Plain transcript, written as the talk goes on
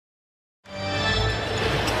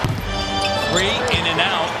three, in and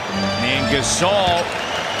out. And Gasol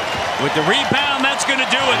with the rebound, that's going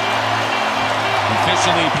to do it.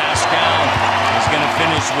 Officially, Pascal is going to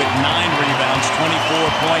finish with 9 rebounds,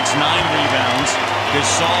 24 points, 9 rebounds.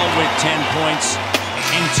 Gasol with 10 points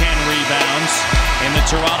and 10 rebounds. And the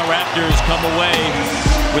Toronto Raptors come away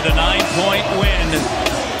with a 9-point win.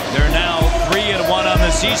 They're now 3-1 on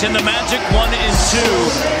the season. The Magic 1-2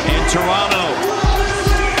 in Toronto.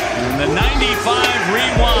 And the 95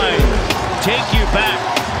 rewind take you back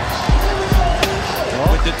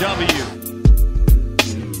with the W.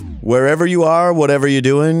 Wherever you are, whatever you're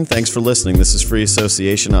doing, thanks for listening. This is Free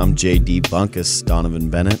Association. I'm JD Bunkus,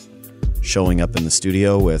 Donnovan Bennett, showing up in the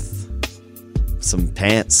studio with some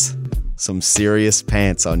pants, some serious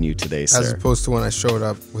pants on you today, sir. As opposed to when I showed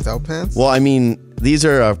up without pants? Well, I mean, these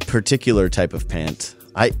are a particular type of pant.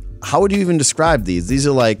 How would you even describe these? These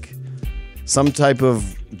are like some type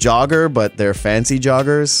of jogger, but they're fancy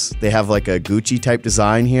joggers. They have like a Gucci type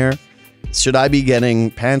design here. Should I be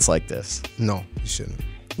getting pants like this? No, you shouldn't.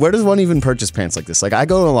 Where does one even purchase pants like this? Like, I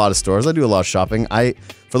go in a lot of stores. I do a lot of shopping.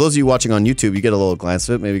 For those of you watching on YouTube, you get a little glance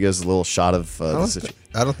of it. Maybe gives a little shot of the situation.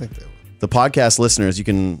 I don't think they will. The podcast listeners, you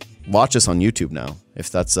can watch us on YouTube now, if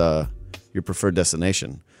that's your preferred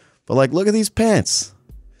destination. But, like, look at these pants.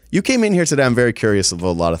 You came in here today. I'm very curious of a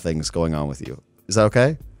lot of things going on with you. Is that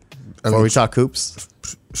okay? Before we talk hoops?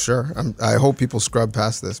 Sure. I hope people scrub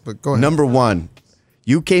past this, but go ahead. Number one,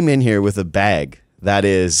 you came in here with a bag that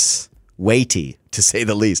is weighty, to say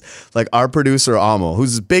the least. Like our producer, Amo,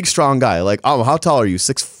 who's a big, strong guy. Like, Amo, how tall are you?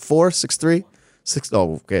 6'4", 6'3"?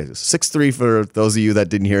 6'3" for those of you that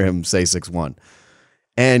didn't hear him say 6'1".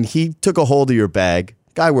 And he took a hold of your bag.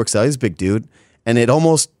 Guy works out. He's a big dude. And it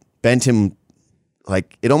almost bent him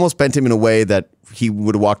in a way that he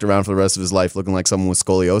would have walked around for the rest of his life looking like someone with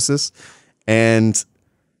scoliosis. And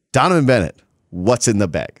Donnovan Bennett, what's in the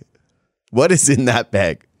bag? What is in that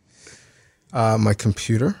bag? My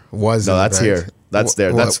computer was No, in the that's bag. here. That's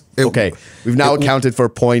there. Well, That's okay. We've now accounted for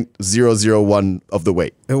 0.001 of the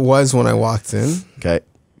weight. It was when I walked in. Okay.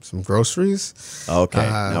 Some groceries. Okay.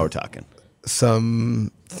 Now we're talking.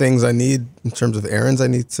 Some things I need in terms of errands I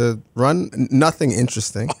need to run. Nothing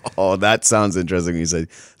interesting. Oh, that sounds interesting. You said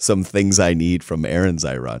some things I need from errands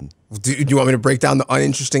I run. Do you want me to break down the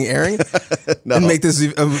uninteresting errand? No. And make this...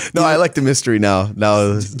 No, I like the mystery now.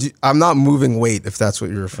 I'm not moving weight, if that's what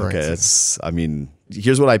you're referring to.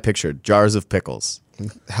 Here's what I pictured. Jars of pickles.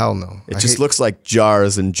 Hell no. It just looks like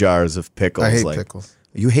jars and jars of pickles. I hate pickles.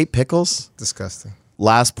 You hate pickles? Disgusting.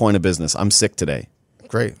 Last point of business. I'm sick today.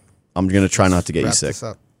 Great. I'm going to try not to get you Wrap sick. this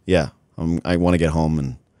up. Yeah. I want to get home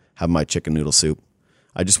and have my chicken noodle soup.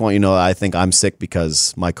 I just want you to know I think I'm sick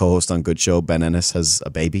because my co-host on Good Show, Ben Ennis, has a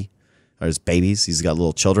baby. Or his babies. He's got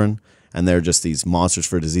little children. And they're just these monsters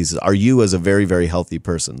for diseases. Are you, as a very, very healthy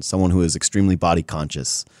person, someone who is extremely body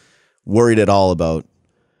conscious, worried at all about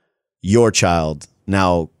your child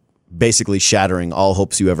now basically shattering all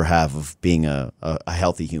hopes you ever have of being a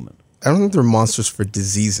healthy human? I don't think they're monsters for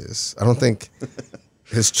diseases. I don't think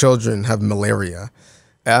his children have malaria.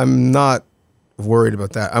 I'm not worried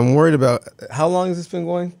about that. I'm worried about... How long has this been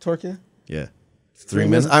going, Torquia? Yeah. 3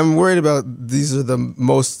 minutes? I'm worried about... These are the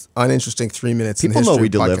most uninteresting 3 minutes in the history of People know we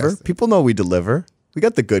deliver. podcasting. People know we deliver. We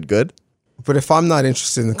got the good. But if I'm not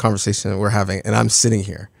interested in the conversation that we're having and I'm sitting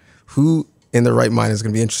here, who in their right mind is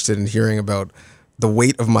going to be interested in hearing about the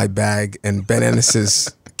weight of my bag and Ben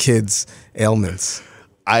Ennis's kids' ailments?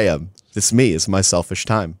 I am. It's me. It's my selfish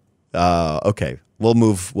time. Okay, we'll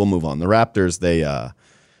move on. The Raptors,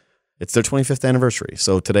 it's their 25th anniversary.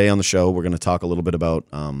 So today on the show, we're going to talk a little bit about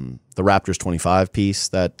the Raptors 25 piece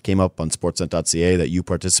that came up on sportsnet.ca that you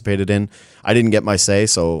participated in. I didn't get my say,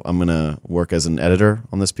 so I'm going to work as an editor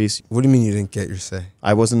on this piece. What do you mean you didn't get your say?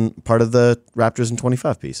 I wasn't part of the Raptors in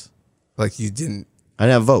 25 pice. Like you didn't... I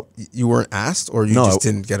didn't have a vote. You weren't asked, or you just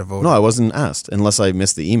didn't get a vote? No, I wasn't asked, unless I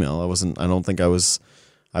missed the email. I don't think I was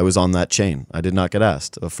on that chain. I did not get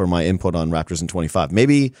asked for my input on Raptors in 25.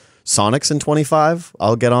 Maybe Sonics in 25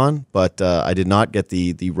 I'll get on, but I did not get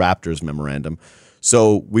the Raptors memorandum.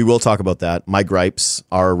 So we will talk about that. My gripes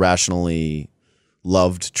are rationally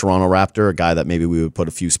loved Toronto Raptor, a guy that maybe we would put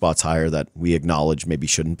a few spots higher that we acknowledge maybe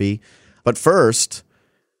shouldn't be. But first,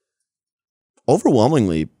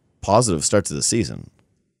 overwhelmingly positive start to the season.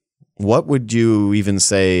 What would you even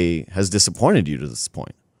say has disappointed you to this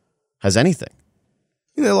point? Has anything?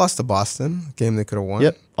 They lost to Boston, a game they could have won.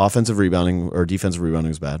 Yep. Offensive rebounding or defensive rebounding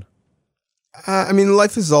was bad. I mean,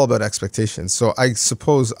 life is all about expectations. So I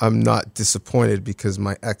suppose I'm not disappointed because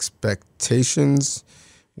my expectations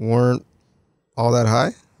weren't all that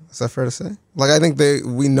high. Is that fair to say? Like, I think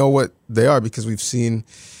we know what they are because we've seen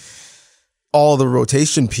all the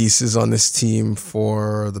rotation pieces on this team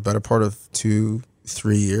for the better part of 2-3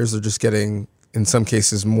 years. They're just getting, in some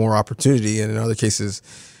cases, more opportunity, and in other cases,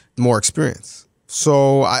 more experience.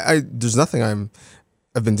 So I there's nothing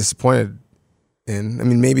I've been disappointed in. I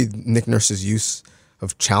mean, maybe Nick Nurse's use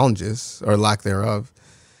of challenges or lack thereof,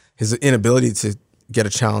 his inability to get a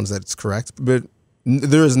challenge that's correct, but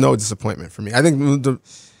there is no disappointment for me. I think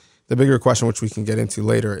the bigger question, which we can get into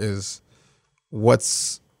later, is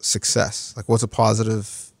what's success? Like, what's a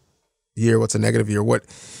positive year? What's a negative year? What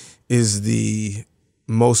is the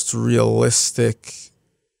most realistic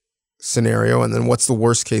scenario? And then what's the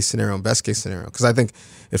worst case scenario and best case scenario? Because I think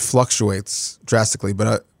it fluctuates drastically,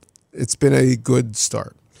 but it's been a good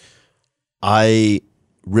start. I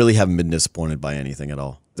really haven't been disappointed by anything at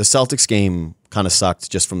all. The Celtics game kind of sucked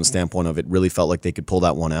just from the standpoint of it really felt like they could pull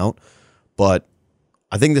that one out. But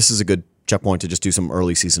I think this is a good checkpoint to just do some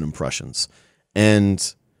early season impressions.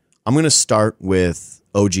 And I'm going to start with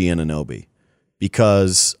OG Anunoby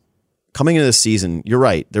because coming into this season, you're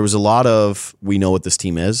right. There was a lot of we know what this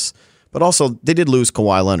team is, but also they did lose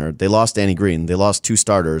Kawhi Leonard. They lost Danny Green. They lost 2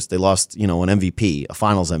 starters. They lost, an MVP, a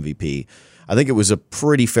finals MVP. I think it was a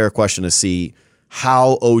pretty fair question to see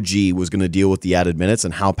how OG was going to deal with the added minutes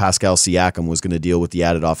and how Pascal Siakam was going to deal with the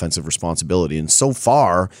added offensive responsibility. And so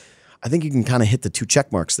far, I think you can kind of hit the 2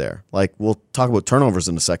 check marks there. Like, we'll talk about turnovers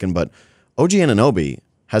in a second, but OG Anunoby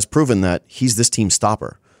has proven that he's this team's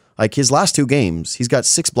stopper. Like, his last 2 games, he's got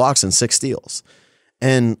 6 blocks and 6 steals.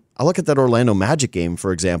 And I look at that Orlando Magic game,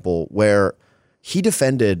 for example, where he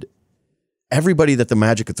defended everybody that the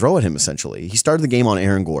Magic could throw at him, essentially. He started the game on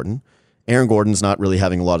Aaron Gordon. Aaron Gordon's not really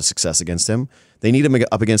having a lot of success against him. They need him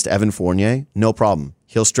up against Evan Fournier. No problem.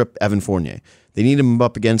 He'll strip Evan Fournier. They need him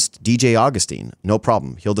up against DJ Augustine. No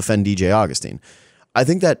problem. He'll defend DJ Augustine. I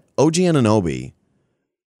think that OG Anunoby,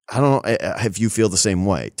 I don't know if you feel the same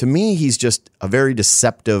way. To me, he's just a very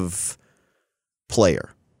deceptive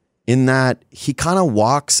player in that he kind of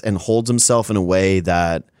walks and holds himself in a way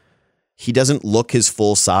that he doesn't look his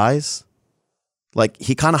full size. Like,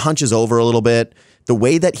 he kind of hunches over a little bit. The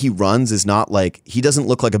way that he runs is not like, he doesn't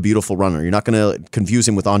look like a beautiful runner. You're not going to confuse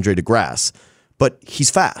him with Andre DeGrasse, but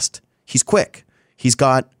he's fast. He's quick. He's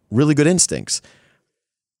got really good instincts.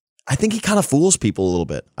 I think he kind of fools people a little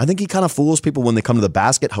bit. I think he kind of fools people when they come to the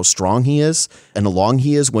basket, how strong he is and how long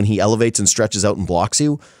he is when he elevates and stretches out and blocks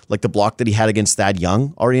you. Like the block that he had against Thad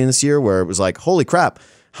Young already in this year, where it was like, holy crap,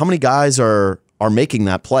 how many guys are making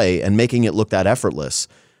that play and making it look that effortless?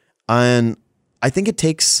 And I think it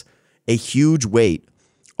takes a huge weight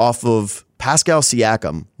off of Pascal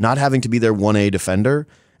Siakam not having to be their 1A defender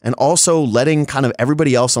and also letting kind of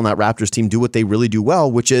everybody else on that Raptors team do what they really do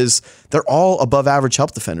well, which is they're all above average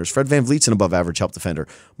help defenders. Fred VanVleet's an above average help defender.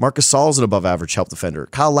 Marc Gasol's an above average help defender.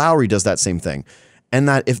 Kyle Lowry does that same thing. And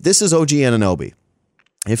that if this is OG Anunoby,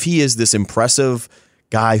 if he is this impressive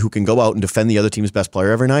guy who can go out and defend the other team's best player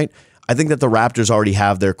every night, I think that the Raptors already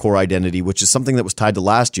have their core identity, which is something that was tied to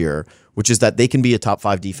last year, which is that they can be a top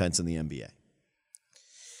 5 defense in the NBA.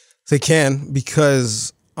 They can,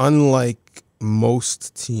 because unlike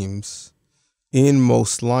most teams in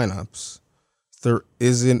most lineups, there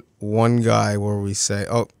isn't one guy where we say,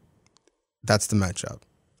 oh, that's the matchup.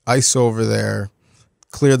 Ice over there,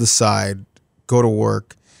 clear the side, go to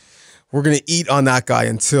work. We're going to eat on that guy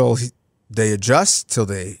until they adjust, till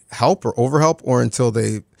they help or overhelp, or until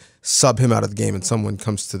they sub him out of the game and someone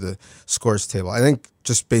comes to the scores table. I think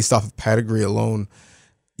just based off of pedigree alone,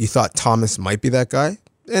 you thought Thomas might be that guy.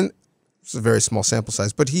 And it's a very small sample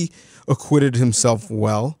size, but he acquitted himself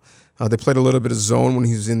well. They played a little bit of zone when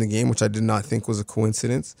he was in the game, which I did not think was a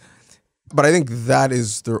coincidence. But I think that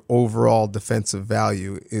is their overall defensive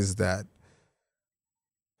value, is that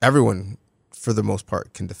everyone, for the most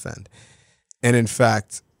part, can defend. And in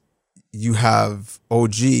fact, you have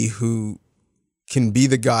OG, who can be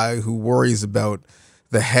the guy who worries about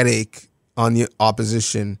the headache on the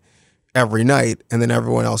opposition every night, and then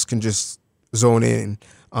everyone else can just zone in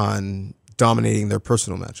on dominating their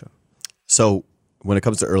personal matchup. So when it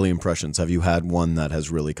comes to early impressions, have you had one that has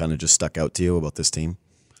really kind of just stuck out to you about this team?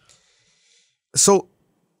 So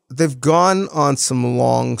they've gone on some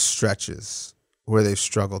long stretches where they've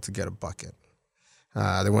struggled to get a bucket.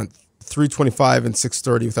 They went 325 and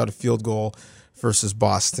 630 without a field goal versus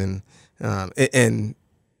Boston. And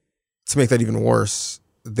to make that even worse,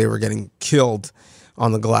 they were getting killed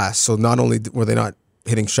on the glass. So not only were they not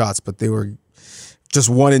hitting shots, but they were just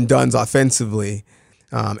one and dones offensively,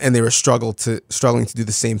 and they were struggling to do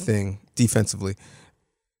the same thing defensively.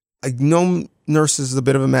 I know Nurse is a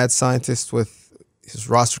bit of a mad scientist with his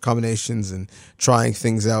roster combinations and trying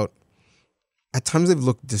things out. At times they've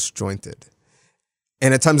looked disjointed.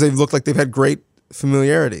 And at times they've looked like they've had great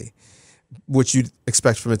familiarity, which you'd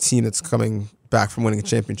expect from a team that's coming back from winning a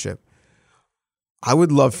championship. I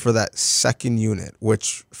would love for that second unit,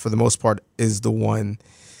 which for the most part is the one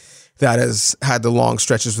that has had the long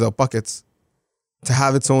stretches without buckets, to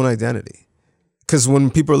have its own identity. Because when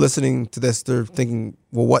people are listening to this, they're thinking,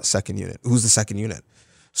 well, what second unit? Who's the second unit?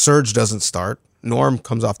 Serge doesn't start. Norm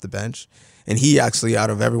comes off the bench. And he actually, out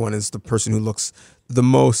of everyone, is the person who looks the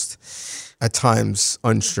most, at times,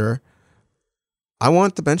 unsure. I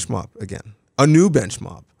want the bench mob again. A new bench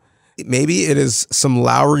mob. Maybe it is some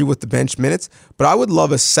Lowry with the bench minutes, but I would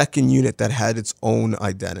love a second unit that had its own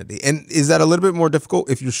identity. And is that a little bit more difficult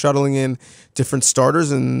if you're shuttling in different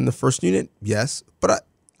starters in the first unit? Yes. But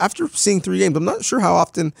after seeing 3 games, I'm not sure how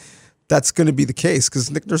often that's going to be the case because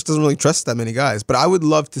Nick Nurse doesn't really trust that many guys. But I would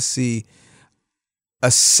love to see a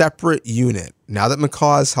separate unit, now that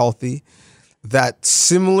McCaw is healthy, that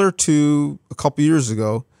similar to a couple years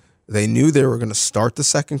ago, they knew they were going to start the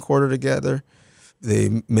second quarter together.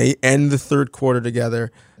 They may end the third quarter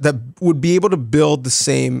together, that would be able to build the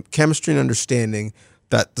same chemistry and understanding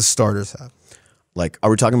that the starters have. Like,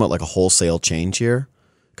 are we talking about like a wholesale change here?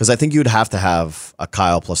 Because I think you'd have to have a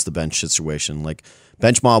Kyle plus the bench situation. Like,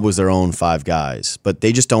 bench mob was their own 5 guys, but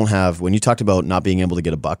they just don't have, when you talked about not being able to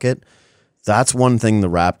get a bucket, that's one thing the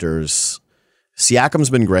Raptors, Siakam's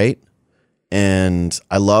been great, and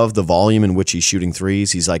I love the volume in which he's shooting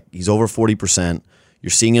threes. He's over 40%. You're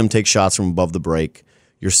seeing him take shots from above the break.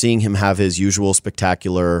 You're seeing him have his usual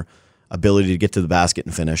spectacular ability to get to the basket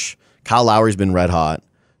and finish. Kyle Lowry's been red hot.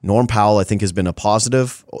 Norm Powell, I think, has been a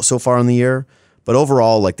positive so far in the year. But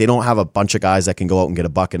overall, like, they don't have a bunch of guys that can go out and get a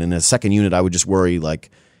bucket. And in a second unit, I would just worry, like,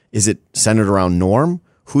 is it centered around Norm?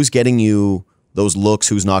 Who's getting you those looks?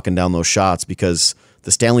 Who's knocking down those shots? Because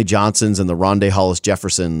the Stanley Johnsons and the Rondé Hollis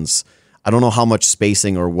Jeffersons, I don't know how much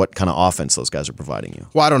spacing or what kind of offense those guys are providing you.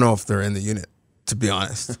 Well, I don't know if they're in the unit, to be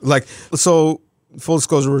honest. Like, so full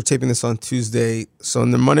disclosure, we're taping this on Tuesday. So in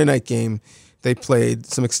the Monday night game, they played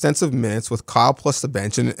some extensive minutes with Kyle plus the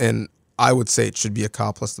bench. And I would say it should be a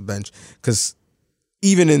Kyle plus the bench because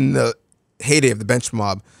even in the heyday of the bench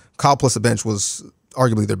mob, Kyle plus the bench was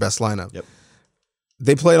arguably their best lineup. Yep.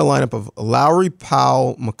 They played a lineup of Lowry,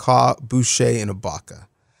 Powell, McCaw, Boucher, and Ibaka.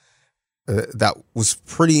 That was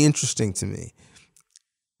pretty interesting to me.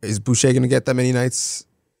 Is Boucher going to get that many nights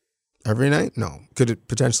every night? No. Could it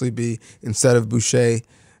potentially be, instead of Boucher,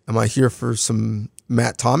 am I here for some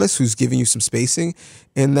Matt Thomas, who's giving you some spacing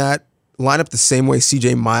in that lineup the same way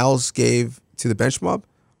CJ Miles gave to the bench mob?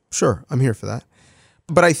 Sure, I'm here for that.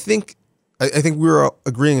 But I think we were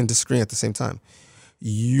agreeing and disagreeing at the same time.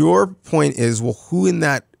 Your point is, well, who in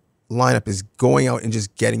that lineup is going out and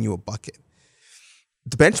just getting you a bucket?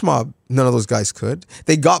 The bench mob, none of those guys could.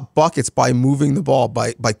 They got buckets by moving the ball,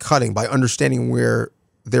 by cutting, by understanding where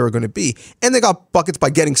they were going to be. And they got buckets by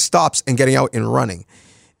getting stops and getting out and running.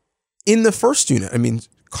 In the first unit, I mean,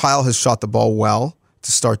 Kyle has shot the ball well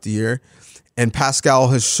to start the year, and Pascal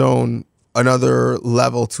has shown another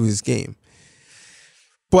level to his game.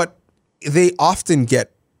 But they often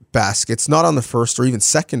get baskets, not on the first or even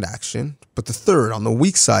second action, but the third, on the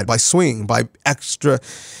weak side, by swinging, by extra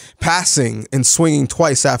passing and swinging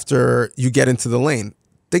twice after you get into the lane.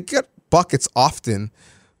 They get buckets often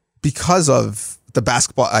because of the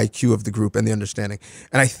basketball IQ of the group and the understanding.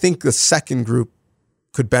 And I think the second group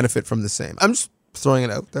could benefit from the same. I'm just throwing it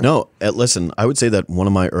out there. No, listen, I would say that one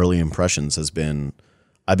of my early impressions has been,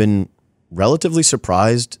 I've been relatively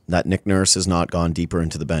surprised that Nick Nurse has not gone deeper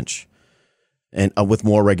into the bench and with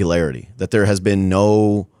more regularity, that there has been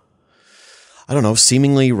no, I don't know,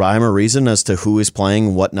 seemingly rhyme or reason as to who is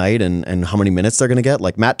playing what night and how many minutes they're going to get.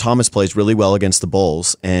 Like, Matt Thomas plays really well against the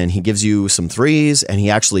Bulls, and he gives you some threes, and he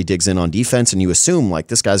actually digs in on defense, and you assume, like,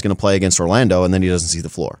 this guy's going to play against Orlando, and then he doesn't see the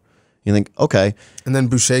floor. You think, okay. And then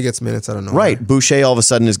Boucher gets minutes, I don't know. Right. Boucher all of a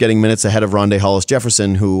sudden is getting minutes ahead of Rondé Hollis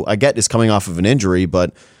Jefferson, who I get is coming off of an injury,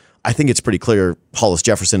 but I think it's pretty clear Hollis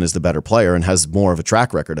Jefferson is the better player and has more of a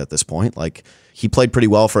track record at this point. Like, he played pretty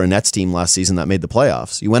well for a Nets team last season that made the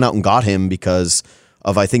playoffs. You went out and got him because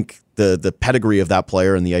of, I think, the pedigree of that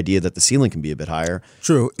player and the idea that the ceiling can be a bit higher.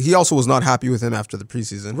 True. He also was not happy with him after the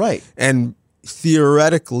preseason. Right. And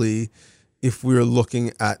theoretically, if we're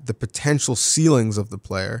looking at the potential ceilings of the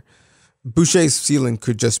player, Boucher's ceiling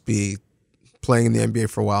could just be playing in the NBA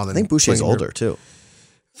for a while. I think Boucher's older, too.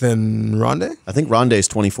 Than Rondé? I think Rondé is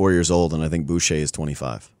 24 years old, and I think Boucher is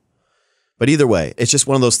 25. But either way, it's just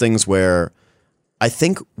one of those things where I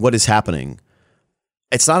think what is happening,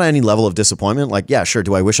 it's not any level of disappointment. Like, yeah, sure,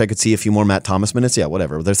 do I wish I could see a few more Matt Thomas minutes? Yeah,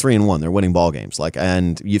 whatever. They're 3-1. They're winning ball games. Like,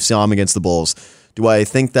 and you've seen them against the Bulls. Do I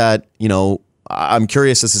think that, I'm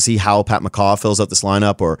curious as to see how Pat McCaw fills out this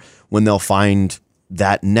lineup, or when they'll find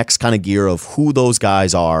that next kind of gear of who those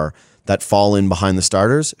guys are that fall in behind the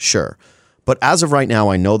starters. Sure. But as of right now,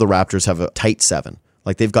 I know the Raptors have a tight 7.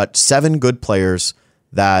 Like, they've got 7 good players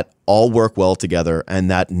that all work well together and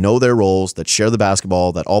that know their roles, that share the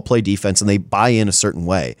basketball, that all play defense, and they buy in a certain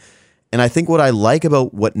way. And I think what I like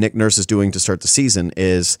about what Nick Nurse is doing to start the season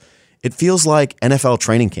is it feels like NFL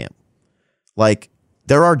training camp. Like,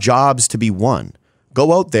 there are jobs to be won.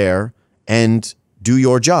 Go out there and do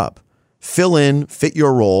your job. Fill in, fit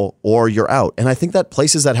your role, or you're out. And I think that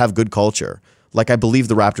places that have good culture, like I believe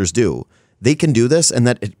the Raptors do, they can do this, and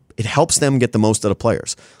that it helps them get the most out of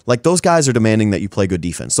players. Like, those guys are demanding that you play good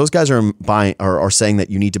defense. Those guys are saying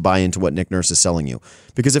that you need to buy into what Nick Nurse is selling you.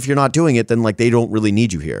 Because if you're not doing it, then like they don't really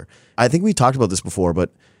need you here. I think we talked about this before,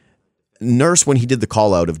 but Nurse, when he did the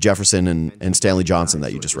call out of Jefferson and Stanley Johnson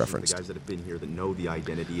that you just referenced. The guys that have been here that know the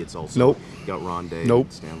identity, it's also Nope. got Rondé. Nope.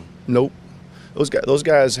 And Stanley. Nope. Those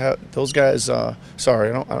guys. Sorry,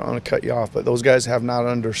 I don't want to cut you off, but those guys have not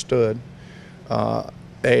understood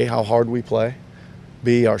A, how hard we play,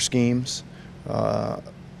 B, our schemes,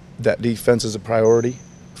 that defense is a priority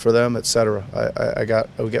for them, etc.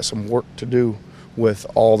 We got some work to do with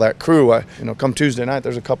all that crew. Come Tuesday night,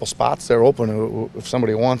 there's a couple spots there open if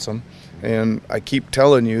somebody wants them, and I keep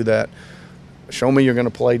telling you that. Show me you're going to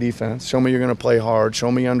play defense. Show me you're going to play hard. Show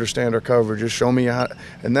me you understand our coverages. Show me how,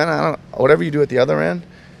 and then whatever you do at the other end,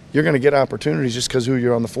 you're going to get opportunities just because who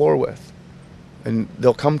you're on the floor with, and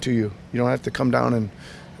they'll come to you. You don't have to come down and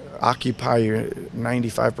occupy your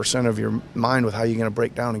 95% of your mind with how you're going to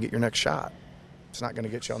break down and get your next shot. It's not going to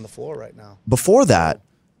get you on the floor right now. Before that,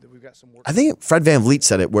 We've got some work. I think Fred VanVleet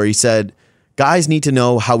said it, where he said, guys need to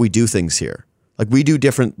know how we do things here. Like, we do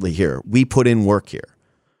differently here. We put in work here.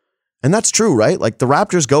 And that's true, right? Like, the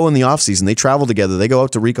Raptors go in the offseason, they travel together, they go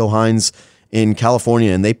out to Rico Hines in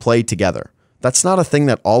California, and they play together. That's not a thing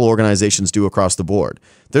that all organizations do across the board.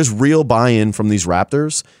 There's real buy-in from these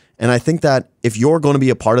Raptors, and I think that if you're going to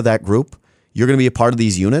be a part of that group, you're going to be a part of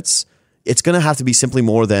these units, it's going to have to be simply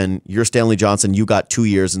more than you're Stanley Johnson, you got 2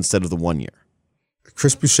 years instead of the 1 year.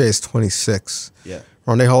 Chris Boucher is 26. Yeah.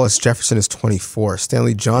 Rondé Hollis Jefferson is 24.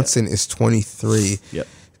 Stanley Johnson is 23. Yep.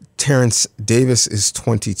 Terrence Davis is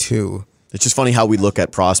 22. It's just funny how we look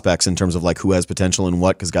at prospects in terms of like who has potential and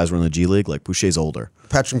what, because guys were in the G League. Like, Boucher's older.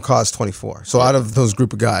 Patrick McCaw is 24. So out of those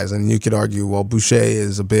group of guys, and you could argue, well, Boucher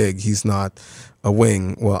is a big, he's not a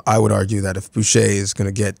wing. Well, I would argue that if Boucher is going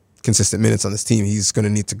to get consistent minutes on this team, he's going to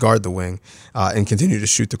need to guard the wing and continue to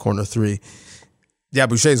shoot the corner three. Yeah,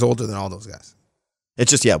 Boucher's older than all those guys. It's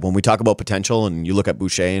just, when we talk about potential and you look at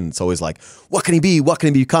Boucher and it's always like, what can he be? What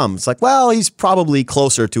can he become? It's like, well, he's probably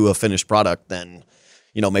closer to a finished product than,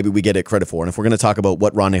 maybe we get it credit for. And if we're going to talk about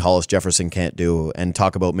what Rondé Hollis Jefferson can't do and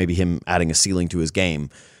talk about maybe him adding a ceiling to his game,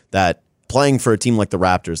 that playing for a team like the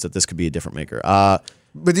Raptors, that this could be a different maker.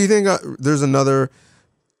 But do you think there's another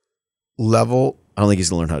level? I don't think he's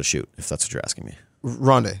going to learn how to shoot, if that's what you're asking me.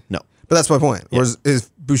 Rondé? No. But that's my point. Yeah. Whereas if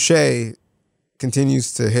Boucher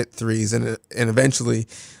continues to hit threes and eventually,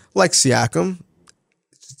 like Siakam,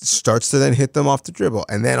 starts to then hit them off the dribble,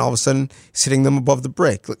 and then all of a sudden he's hitting them above the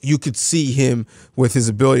break. You could see him with his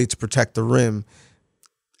ability to protect the rim,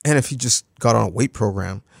 and if he just got on a weight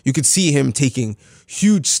program, you could see him taking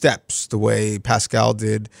huge steps the way Pascal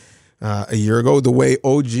did a year ago, the way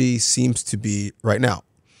OG seems to be right now.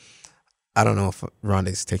 I don't know if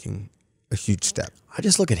Rondé's taking a huge step. I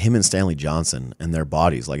just look at him and Stanley Johnson and their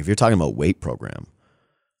bodies. Like, if you're talking about weight program,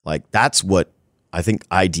 like, that's what I think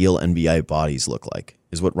ideal NBA bodies look like,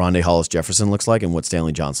 is what Rondé Hollis Jefferson looks like and what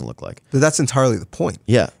Stanley Johnson look like. But that's entirely the point.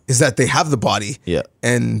 Yeah. Is that they have the body. Yeah.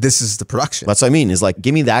 And this is the production. That's what I mean, is like,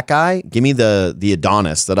 give me that guy, give me the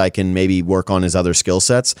Adonis that I can maybe work on his other skill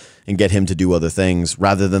sets and get him to do other things,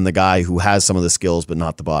 rather than the guy who has some of the skills but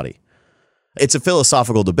not the body. It's a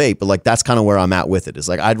philosophical debate, but like, that's kind of where I'm at with it. Is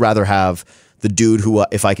like, I'd rather have the dude who,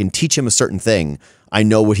 if I can teach him a certain thing, I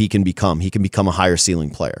know what he can become. He can become a higher ceiling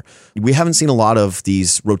player. We haven't seen a lot of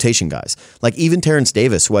these rotation guys. Like, even Terrence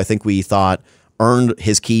Davis, who I think we thought earned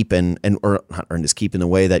his keep or not earned his keep in the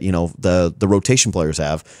way that, the rotation players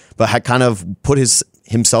have, but had kind of put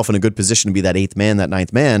himself in a good position to be that eighth man, that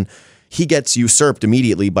ninth man. He gets usurped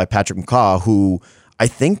immediately by Patrick McCaw, who I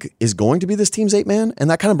think is going to be this team's eighth man. And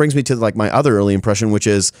that kind of brings me to like my other early impression, which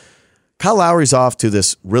is Kyle Lowry's off to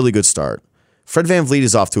this really good start. Fred VanVleet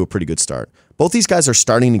is off to a pretty good start. Both these guys are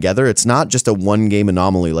starting together. It's not just a one-game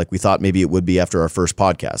anomaly like we thought maybe it would be after our first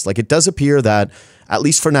podcast. Like, it does appear that, at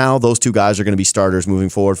least for now, those two guys are going to be starters moving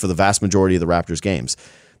forward for the vast majority of the Raptors games.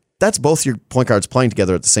 That's both your point guards playing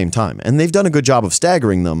together at the same time. And they've done a good job of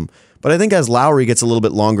staggering them. But I think as Lowry gets a little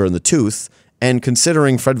bit longer in the tooth, And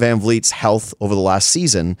considering Fred VanVleet's health over the last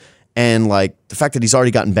season and like the fact that he's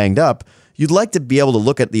already gotten banged up, you'd like to be able to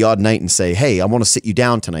look at the odd night and say, hey, I want to sit you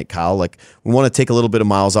down tonight, Kyle. Like, we want to take a little bit of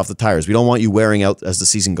miles off the tires. We don't want you wearing out as the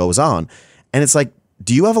season goes on. And it's like,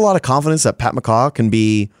 do you have a lot of confidence that Pat McCaw can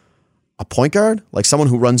be a point guard, like someone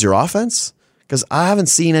who runs your offense? Because I haven't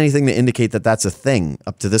seen anything to indicate that that's a thing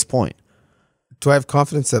up to this point. Do I have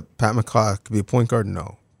confidence that Pat McCaw could be a point guard?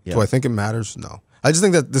 No. Yeah. Do I think it matters? No. I just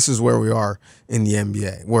think that this is where we are in the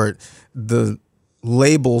NBA, where the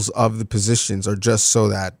labels of the positions are just so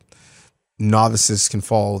that novices can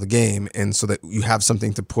follow the game and so that you have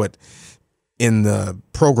something to put in the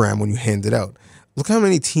program when you hand it out. Look how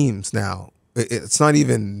many teams now, it's not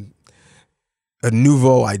even a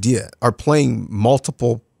nouveau idea, are playing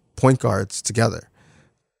multiple point guards together.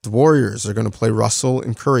 The Warriors are going to play Russell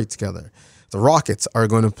and Curry together. The Rockets are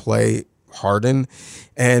going to play Harden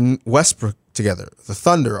and Westbrook together. The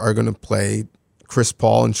Thunder are going to play Chris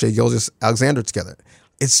Paul and Shai Gilgeous-Alexander together.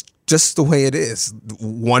 It's just the way it is.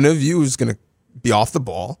 One of you is going to be off the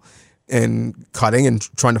ball and cutting and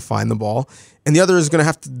trying to find the ball, and the other is going to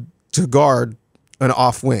have to guard an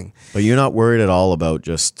off wing. But you're not worried at all about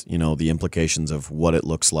just, the implications of what it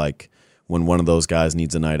looks like when one of those guys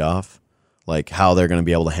needs a night off? Like how they're going to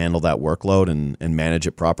be able to handle that workload and manage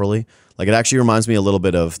it properly? Like it actually reminds me a little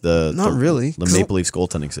bit of the Maple Leafs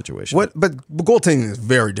goaltending situation. But goaltending is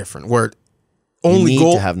very different, where You only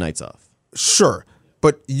need to have nights off. Sure,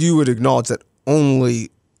 but you would acknowledge that only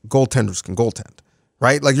goaltenders can goaltend,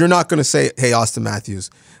 right? Like you're not going to say, "Hey, Austin Matthews,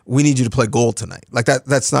 we need you to play goal tonight." Like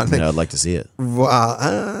that's not a thing. I'd like to see it.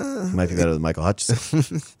 Might be better than Michael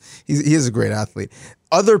Hutchinson. He is a great athlete.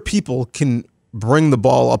 Other people can bring the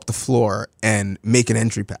ball up the floor and make an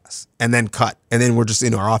entry pass and then cut, and then we're just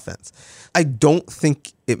in our offense. I don't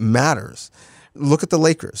think it matters. Look at the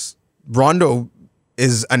Lakers. Rondo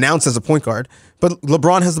is announced as a point guard, but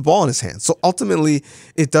LeBron has the ball in his hands. So ultimately,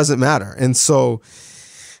 it doesn't matter. And so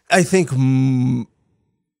I think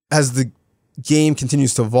as the game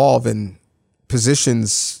continues to evolve and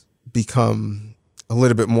positions become a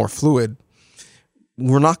little bit more fluid,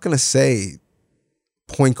 we're not going to say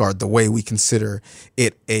point guard the way we consider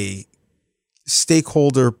it a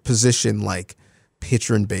stakeholder position like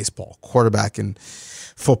pitcher in baseball, quarterback in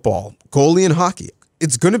football, goalie in hockey.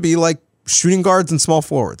 It's going to be like shooting guards and small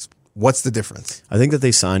forwards. What's the difference? I think that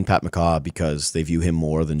they signed Pat McCaw because they view him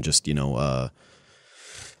more than just, a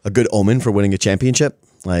good omen for winning a championship.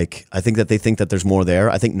 Like, I think that they think that there's more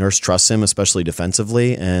there. I think Nurse trusts him, especially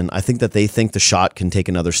defensively. And I think that they think the shot can take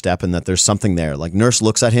another step and that there's something there. Like, Nurse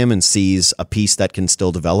looks at him and sees a piece that can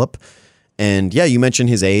still develop. And yeah, you mentioned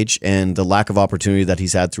his age and the lack of opportunity that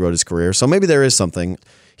he's had throughout his career. So maybe there is something.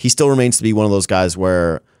 He still remains to be one of those guys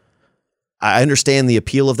where I understand the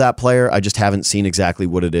appeal of that player. I just haven't seen exactly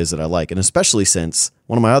what it is that I like. And especially since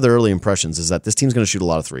one of my other early impressions is that this team's going to shoot a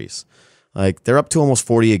lot of threes. Like, they're up to almost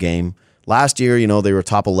 40 a game. Last year, they were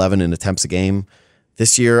top 11 in attempts a game.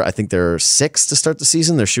 This year, I think they're 6th to start the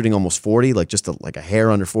season. They're shooting almost 40, like just a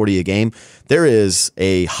hair under 40 a game. There is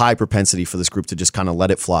a high propensity for this group to just kind of let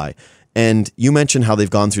it fly. And you mentioned how they've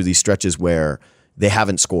gone through these stretches where they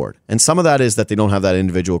haven't scored. And some of that is that they don't have that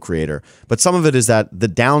individual creator. But some of it is that the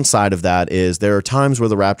downside of that is there are times where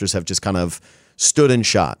the Raptors have just kind of stood and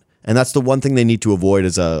shot. And that's the one thing they need to avoid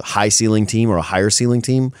as a high ceiling team or a higher ceiling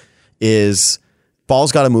team is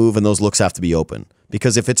ball's got to move and those looks have to be open.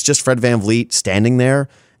 Because if it's just Fred VanVleet standing there,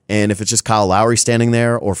 and if it's just Kyle Lowry standing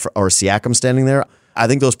there or Siakam standing there, I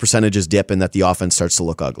think those percentages dip and that the offense starts to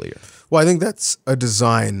look uglier. Well, I think that's a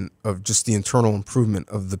design of just the internal improvement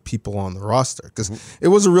of the people on the roster because it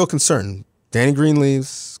was a real concern. Danny Green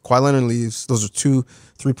leaves, Kawhi Leonard leaves. Those are 2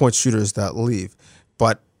 3-point shooters that leave.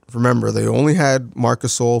 But remember, they only had Marc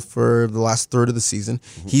Gasol for the last third of the season.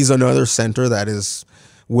 He's another center that is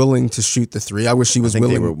willing to shoot the three. I wish he was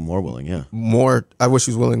willing. They were more willing, yeah. I wish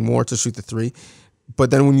he was willing more to shoot the three.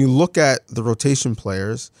 But then when you look at the rotation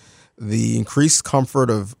players, the increased comfort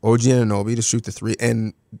of OG Anunoby to shoot the three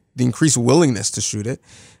and the increased willingness to shoot it,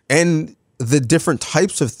 and the different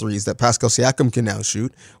types of threes that Pascal Siakam can now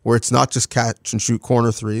shoot, where it's not just catch and shoot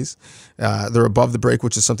corner threes. They're above the break,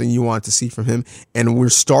 which is something you want to see from him. And we're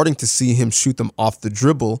starting to see him shoot them off the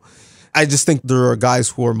dribble. I just think there are guys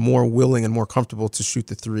who are more willing and more comfortable to shoot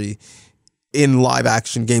the three in live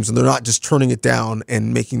action games, and they're not just turning it down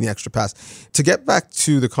and making the extra pass. To get back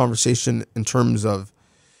to the conversation in terms of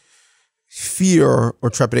fear or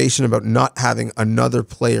trepidation about not having another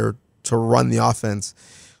player to run the offense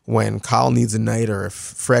when Kyle needs a night or if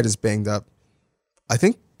Fred is banged up, I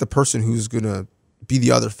think the person who's going to be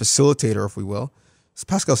the other facilitator, if we will, is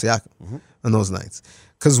Pascal Siakam on those nights.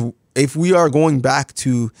 Because if we are going back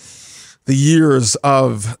to the years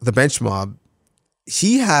of the bench mob,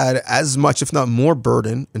 he had as much, if not more,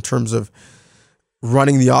 burden in terms of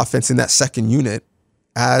running the offense in that second unit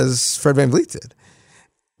as Fred VanVleet did,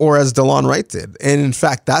 or as DeLon Wright did. And in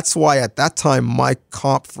fact, that's why at that time my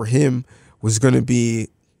comp for him was going to be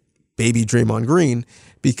baby Draymond Green,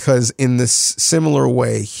 because in this similar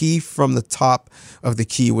way, he from the top of the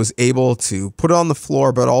key was able to put it on the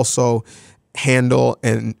floor, but also handle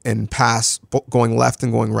and pass going left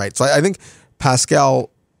and going right. So I think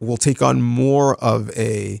Pascal will take on more of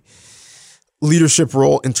a leadership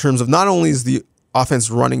role in terms of not only is the offense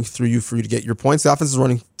running through you for you to get your points, the offense is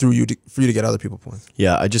running through you for you to get other people points.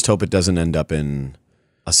 Yeah, I just hope it doesn't end up in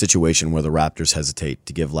a situation where the Raptors hesitate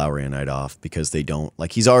to give Lowry a night off because they don't.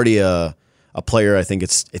 Like, he's already a player. I think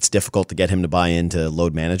it's difficult to get him to buy into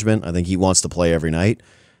load management. I think he wants to play every night.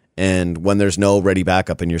 And when there's no ready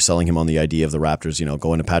backup and you're selling him on the idea of the Raptors,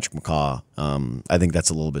 going to Patrick McCaw, I think that's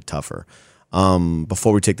a little bit tougher.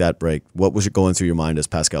 Before we take that break, what was going through your mind as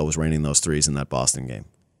Pascal was raining those threes in that Boston game?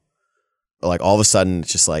 Like, all of a sudden,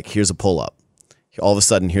 it's just like, here's a pull-up. All of a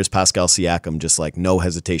sudden, here's Pascal Siakam just like no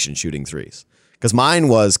hesitation shooting threes. Because mine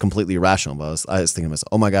was completely irrational, but I was thinking to myself,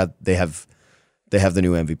 oh my God, they have the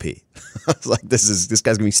new MVP. I was like, this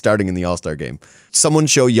guy's going to be starting in the All-Star game. Someone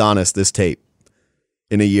show Giannis this tape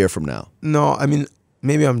in a year from now. No, I mean,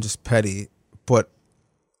 maybe I'm just petty, but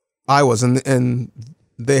I was, and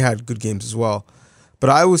they had good games as well. But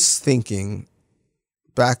I was thinking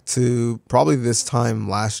back to probably this time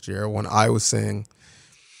last year when I was saying,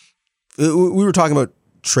 we were talking about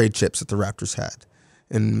trade chips that the Raptors had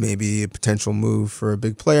and maybe a potential move for a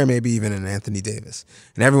big player, maybe even an Anthony Davis.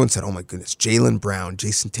 And everyone said, oh my goodness, Jaylen Brown,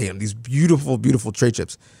 Jason Tatum, these beautiful, beautiful trade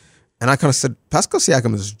chips. And I kind of said, Pascal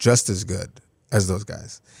Siakam is just as good as those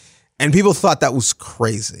guys. And people thought that was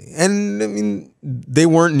crazy. And I mean, they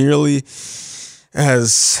weren't nearly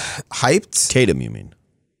as hyped. Tatum, you mean?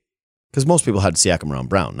 Because most people had Siakam around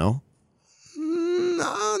Brown, no?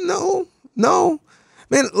 No.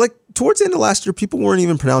 Man, like towards the end of last year, people weren't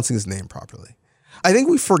even pronouncing his name properly. I think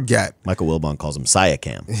we forget. Michael Wilbon calls him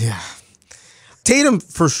Siakam. Yeah. Tatum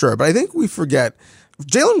for sure, but I think we forget.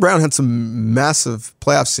 Jaylen Brown had some massive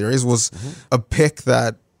playoff series, was a pick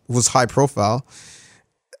that was high profile.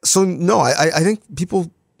 So no, I think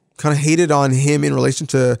people kind of hated on him in relation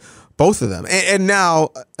to both of them. And now,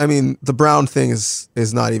 I mean, the Brown thing is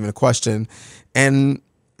not even a question. And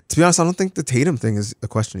to be honest, I don't think the Tatum thing is a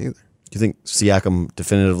question either. Do you think Siakam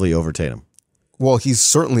definitively over Tatum? Well, he's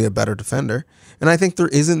certainly a better defender. And I think there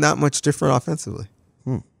isn't that much different offensively.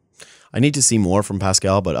 I need to see more from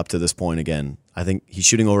Pascal, but up to this point, again, I think he's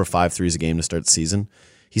shooting over 5 threes a game to start the season.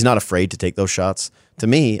 He's not afraid to take those shots. To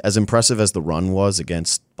me, as impressive as the run was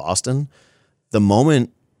against Boston, the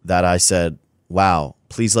moment that I said, wow,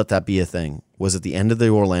 please let that be a thing, was at the end of the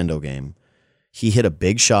Orlando game. He hit a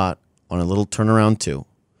big shot on a little turnaround 2,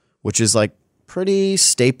 which is like pretty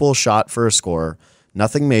staple shot for a scorer.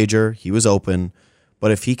 Nothing major. He was open. But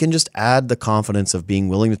if he can just add the confidence of being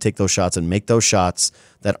willing to take those shots and make those shots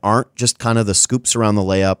that aren't just kind of the scoops around the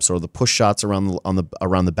layups or the push shots around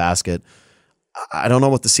the basket, I don't know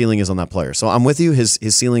what the ceiling is on that player. So I'm with you. His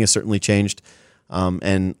ceiling has certainly changed,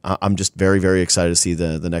 and I'm just very, very excited to see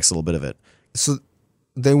the next little bit of it. So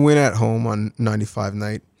they win at home on 95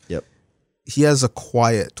 night. Yep. He has a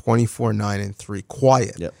quiet 24-9-3.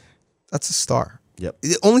 Quiet. Yep. That's a star. Yep.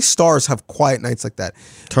 Only stars have quiet nights like that.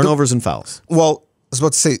 Turnovers and fouls. Well, I was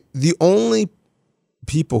about to say, the only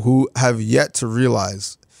people who have yet to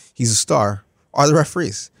realize he's a star are the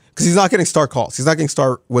referees. Because he's not getting star calls. He's not getting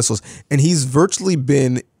star whistles. And he's virtually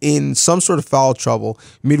been in some sort of foul trouble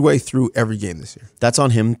midway through every game this year. That's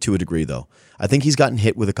on him to a degree, though. I think he's gotten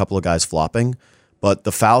hit with a couple of guys flopping, but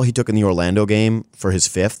the foul he took in the Orlando game for his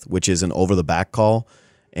 5th, which is an over-the-back call,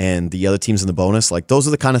 and the other team's in the bonus, like those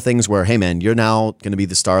are the kind of things where, hey, man, you're now going to be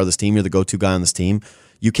the star of this team. You're the go-to guy on this team.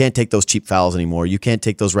 You can't take those cheap fouls anymore. You can't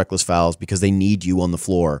take those reckless fouls because they need you on the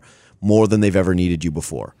floor more than they've ever needed you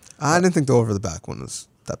before. I didn't think the over-the-back one was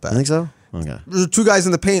that bad. I think so? Okay. There were 2 guys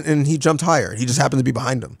in the paint, and he jumped higher. He just happened to be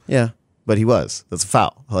behind him. Yeah, but he was. That's a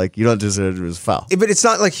foul. Like, you don't deserve it was a foul. But it's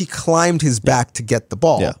not like he climbed his back to get the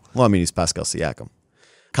ball. Yeah. Well, I mean, he's Pascal Siakam.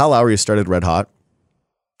 Kyle Lowry has started red hot.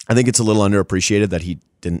 I think it's a little underappreciated that he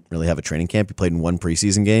didn't really have a training camp. He played in 1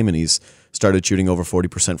 preseason game, and he's started shooting over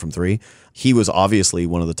 40% from 3. He was obviously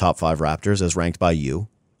one of the top 5 Raptors as ranked by you.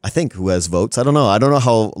 I think who has votes. I don't know. I don't know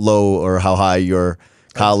how low or how high your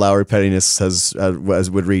Kyle Lowry pettiness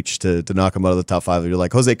would reach to knock him out of the top 5. You're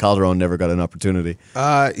like, Jose Calderon never got an opportunity.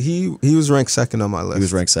 He was ranked 2nd on my list. He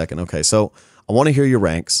was ranked 2nd. Okay, so I want to hear your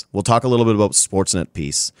ranks. We'll talk a little bit about Sportsnet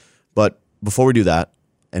piece. But before we do that,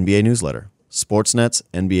 NBA newsletter. Sportsnet's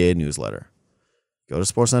NBA newsletter. Go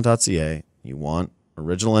to sportsnet.ca. You want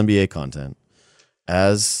original NBA content.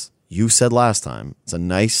 As you said last time, it's a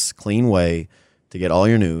nice, clean way to get all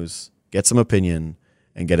your news, get some opinion,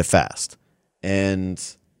 and get it fast. And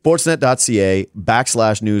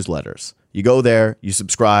sportsnet.ca/newsletters. You go there, you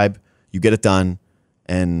subscribe, you get it done,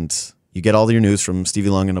 and you get all your news from Stevie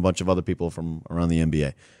Lung and a bunch of other people from around the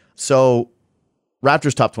NBA. So,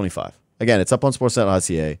 Raptors top 25. Again, it's up on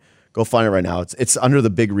sportsnet.ca. Go find it right now. It's under the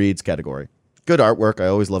big reads category. Good artwork. I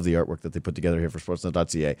always love the artwork that they put together here for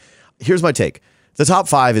sportsnet.ca. Here's my take. The top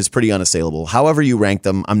 5 is pretty unassailable. However you rank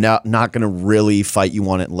them, I'm not going to really fight you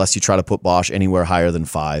on it unless you try to put Bosch anywhere higher than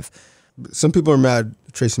 5. Some people are mad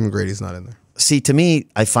Tracy McGrady's not in there. See, to me,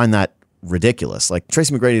 I find that ridiculous. Like,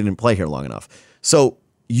 Tracy McGrady didn't play here long enough. So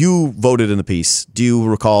you voted in the piece. Do you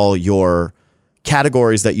recall your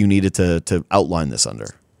categories that you needed to outline this under?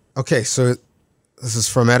 Okay, so this is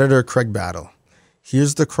from editor Craig Battle.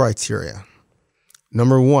 Here's the criteria.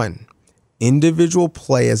 Number 1, individual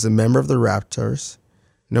play as a member of the Raptors.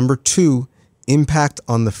 Number 2, impact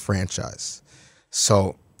on the franchise.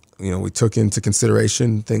 So, we took into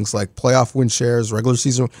consideration things like playoff win shares, regular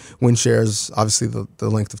season win shares, obviously the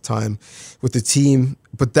length of time with the team.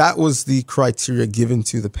 But that was the criteria given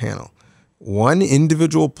to the panel. 1,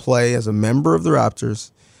 individual play as a member of the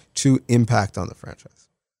Raptors. 2, impact on the franchise.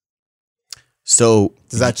 So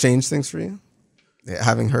does that change things for you?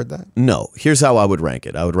 Having heard that? No. Here's how I would rank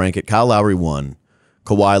it. I would rank it Kyle Lowry 1,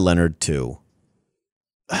 Kawhi Leonard 2,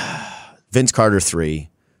 Vince Carter 3,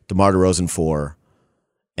 DeMar DeRozan 4,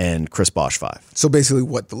 and Chris Bosh 5. So basically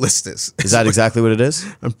what the list is. Is that exactly what it is?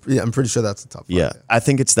 I'm pretty sure that's the top 5. Yeah, I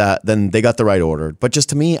think it's that. Then they got the right order. But just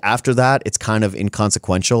to me, after that, it's kind of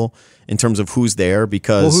inconsequential in terms of who's there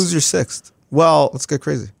because... Well, who's your 6th? Well... Let's get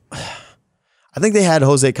crazy. I think they had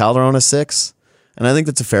Jose Calderon as 6. And I think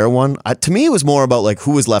that's a fair one. To me, it was more about like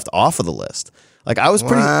who was left off of the list. Like I was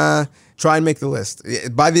pretty. Try and make the list.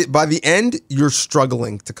 By the end, you're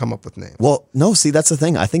struggling to come up with names. Well, no. See, that's the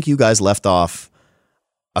thing. I think you guys left off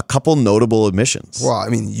a couple notable admissions. Well, I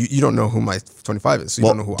mean, you don't know who my 25 is. So you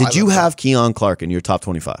don't know who. Did you have Keon Clark in your top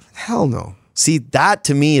 25? Hell no. See, that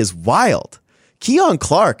to me is wild. Keon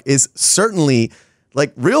Clark is certainly.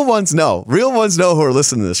 Like real ones know who are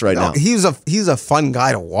listening to this right now. He's a fun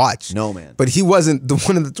guy to watch. No, man. But he wasn't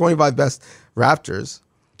one of the 25 best Raptors.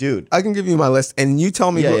 Dude. I can give you my list and you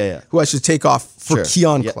tell me who I should take off for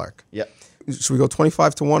Keon Clark. Yeah. Should we go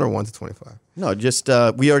 25 to 1 or 1 to 25? No, just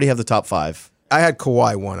we already have the top 5. I had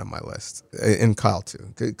Kawhi 1 on my list and Kyle 2.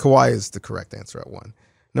 Kawhi is the correct answer at 1.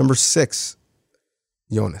 Number 6,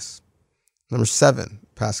 Jonas. Number 7,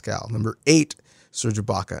 Pascal. Number 8, Serge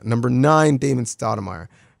Ibaka. Number 9, Damon Stoudemire.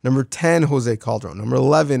 Number 10, Jose Calderon. Number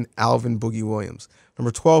 11, Alvin Boogie Williams.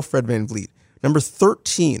 Number 12, Fred VanVleet. Number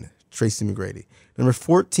 13, Tracy McGrady. Number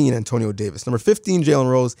 14, Antonio Davis. Number 15, Jalen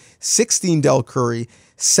Rose. 16, Del Curry.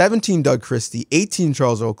 17, Doug Christie. 18,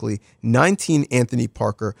 Charles Oakley. 19, Anthony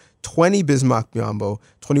Parker. 20, Bismack Biyombo.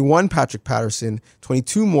 21, Patrick Patterson.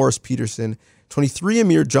 22, Morris Peterson. 23,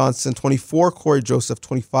 Amir Johnson. 24, Corey Joseph.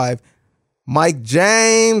 25, Mike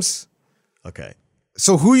James. Okay.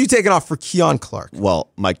 So who are you taking off for Keon Clark?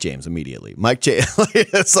 Well, Mike James immediately. Mike James,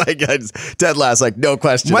 it's like dead last, like no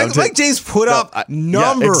question. Mike James put up numbers.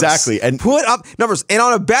 Yeah, exactly, and put up numbers, and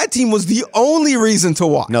on a bad team was the only reason to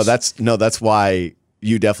watch. That's why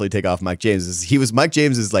you definitely take off Mike James. Mike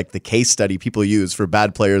James is like the case study people use for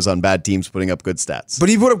bad players on bad teams putting up good stats. But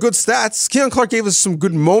he put up good stats. Keon Clark gave us some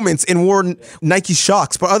good moments and wore Nike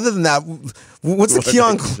Shocks. But other than that, what's the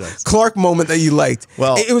Keon Clark moment that you liked?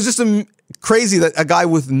 Well, it was just crazy that a guy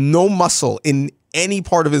with no muscle in any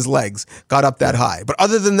part of his legs got up that high. But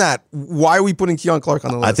other than that, why are we putting Keon Clark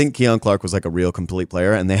on the list? I think Keon Clark was like a real complete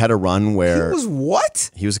player, and they had a run where he was what?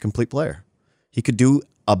 He was a complete player. He could do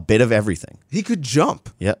a bit of everything. He could jump.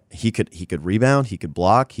 Yeah, he could rebound. He could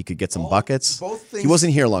block. He could get some buckets. Both things. He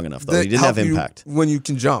wasn't here long enough though. He didn't have impact when you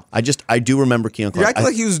can jump. I do remember Keon Clark. You act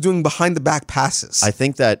like he was doing behind the back passes. I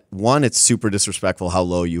think that one, it's super disrespectful how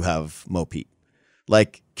low you have Mo Pete.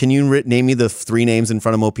 Like, can you name me the 3 names in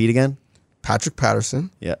front of Mo Pete again? Patrick Patterson.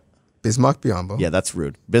 Yeah. Bismack Biyombo. Yeah, that's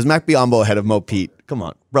rude. Bismack Biyombo ahead of Mo Pete. Come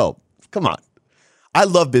on, bro. Come on. I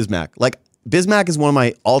love Bismack. Like, Bismack is one of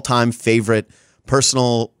my all-time favorite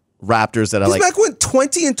personal Raptors that I like. Bismack went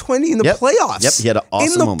 20 and 20 in the playoffs. Yep, he had an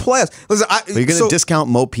awesome moment. In the playoffs. Listen, are you going to discount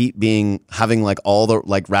Mo Pete having like all the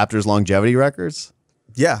like Raptors longevity records?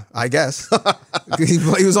 Yeah, I guess. he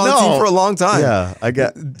was on the team for a long time. Yeah, I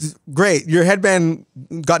get. Great. Your headband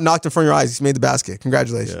got knocked in front of your eyes. You made the basket.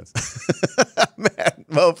 Congratulations. Yeah. Man,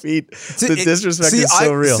 Mo Pete. The disrespect is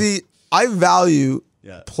so real. I value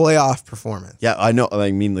Yeah. playoff performance. Yeah, I know.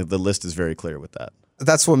 I mean, the list is very clear with that.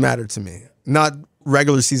 That's what mattered to me, not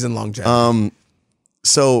regular season longevity.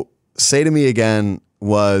 So, Say to Me Again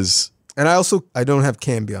was... And I don't have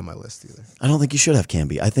Camby on my list either. I don't think you should have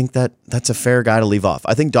Camby. I think that's a fair guy to leave off.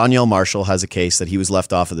 I think Donyell Marshall has a case that he was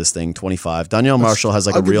left off of this thing, 25. Donyell Marshall has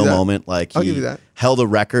like I'll a give you real that. moment. Like I'll give he you that. held a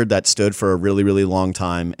record that stood for a really, really long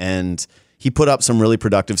time. And he put up some really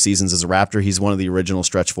productive seasons as a Raptor. He's one of the original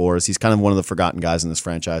stretch fours. He's kind of one of the forgotten guys in this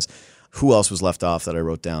franchise. Who else was left off that I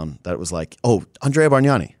wrote down that was like, Andrea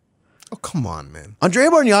Bargnani. Oh, come on, man. Andrea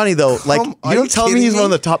Bargnani, though, Are you don't you tell me kidding he's me? one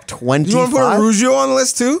of the top 25. You want to put Ruggiero on the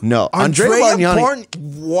list too? No. Andrea Bargnani.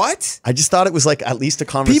 What? I just thought it was like at least a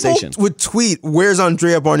People conversation. would tweet, "Where's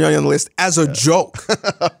Andrea Bargnani on the list?" as a joke.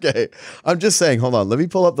 Okay. I'm just saying, hold on. Let me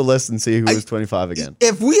pull up the list and see who was 25 again.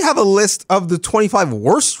 If we have a list of the 25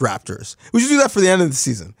 worst Raptors, we should do that for the end of the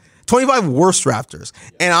season. 25 worst Raptors.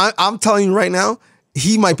 And I'm telling you right now,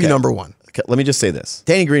 he might be number one. Okay, let me just say this.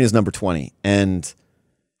 Danny Green is number 20, and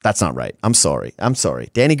that's not right. I'm sorry.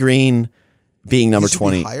 Danny Green being number He should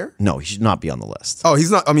 20. be higher? No, he should not be on the list. Oh, he's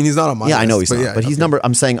not. I mean, he's not on my list. Yeah, I know he's not. yeah, but he's okay. number,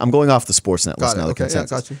 I'm saying, I'm going off the Sportsnet Got list it. now, the Okay, yeah,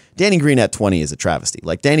 consensus. got you. Danny Green at 20 is a travesty.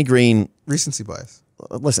 Like, Danny Green, Recency bias.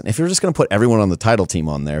 listen, if you're just going to put everyone on the title team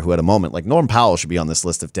on there who had a moment, like Norm Powell should be on this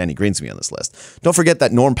list if Danny Green's going to be on this list. Don't forget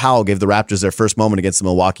that Norm Powell gave the Raptors their first moment against the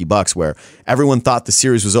Milwaukee Bucks where everyone thought the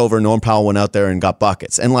series was over. Norm Powell went out there and got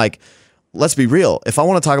buckets. And like, let's be real. If I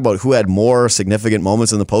want to talk about who had more significant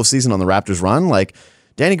moments in the postseason on the Raptors run, like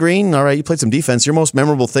Danny Green, all right, you played some defense. Your most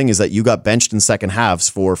memorable thing is that you got benched in second halves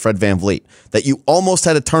for Fred VanVleet, that you almost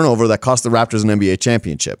had a turnover that cost the Raptors an NBA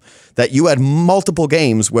championship, that you had multiple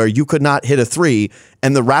games where you could not hit a three,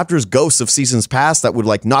 and the Raptors ghosts of seasons past that would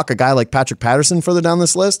like knock a guy like Patrick Patterson further down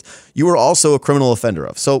this list, you were also a criminal offender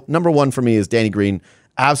of. So number one for me is Danny Green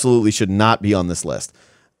absolutely should not be on this list.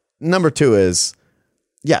 Number two is,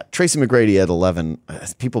 Tracy McGrady at 11.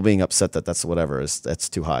 People being upset that that's whatever, that's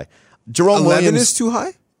too high. Jerome 11 Williams is too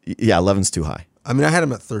high? Yeah, 11's too high. I mean, I had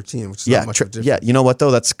him at 13, which is not much of a difference. Yeah, you know what, though?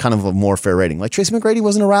 That's kind of a more fair rating. Like, Tracy McGrady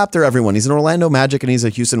wasn't a Raptor, everyone. He's an Orlando Magic, and he's a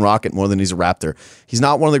Houston Rocket more than he's a Raptor. He's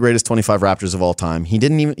not one of the greatest 25 Raptors of all time. He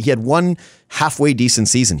had one halfway decent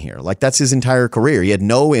season here. Like, that's his entire career. He had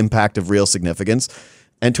no impact of real significance.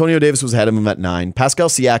 Antonio Davis was ahead of him at 9. Pascal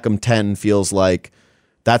Siakam, 10, feels like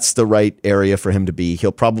that's the right area for him to be.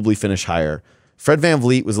 He'll probably finish higher. Fred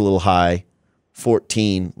VanVleet was a little high,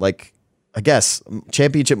 14. Like, I guess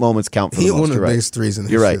championship moments count for the most. He hit one of the Right. biggest threes in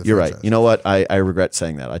the You're history right. of the You're right. franchise. You know what? I regret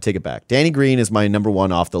saying that. I take it back. Danny Green is my number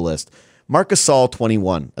one off the list. Marc Gasol,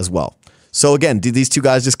 21 as well. So again, did these two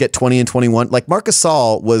guys just get 20 and 21? Like Marc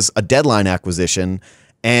Gasol was a deadline acquisition,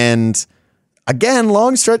 and again,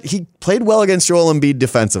 long stretch, he played well against Joel Embiid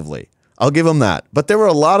defensively. I'll give him that. But there were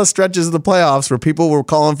a lot of stretches of the playoffs where people were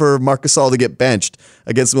calling for Marc Gasol to get benched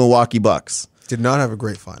against the Milwaukee Bucks. Did not have a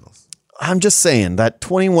great finals. I'm just saying that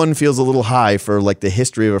 21 feels a little high for like the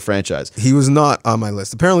history of a franchise. He was not on my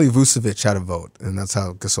list. Apparently, Vucevic had a vote, and that's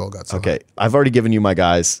how Gasol got so Okay, high. I've already given you my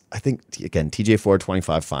guys. I think, again, TJ Ford,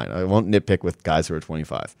 25, fine. I won't nitpick with guys who are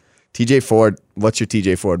 25. TJ Ford, what's your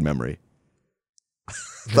TJ Ford memory?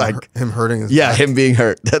 Him hurting his Yeah, back. him being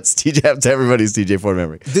hurt. That's everybody's TJ Ford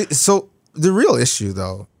memory. So the real issue,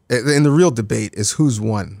 though, and the real debate is who's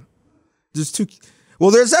won. There's two.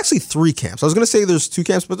 Well, there's actually three camps. I was going to say there's two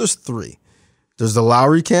camps, but there's three. There's the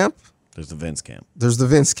Lowry camp. There's the Vince camp. There's the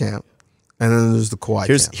Vince camp. And then there's the Kawhi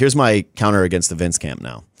camp. Here's my counter against the Vince camp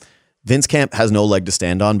now. Vince camp has no leg to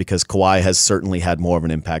stand on because Kawhi has certainly had more of an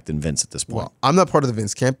impact than Vince at this point. Well, I'm not part of the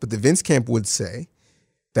Vince camp, but the Vince camp would say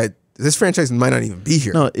that this franchise might not even be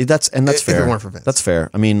here. No, that's if fair. it weren't for Vince. That's fair.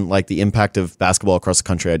 I mean, like the impact of basketball across the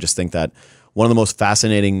country, I just think that one of the most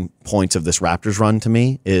fascinating points of this Raptors run to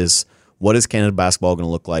me is what is Canada basketball going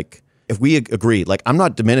to look like? If we agree, like I'm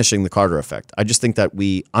not diminishing the Carter effect. I just think that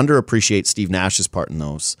we underappreciate Steve Nash's part in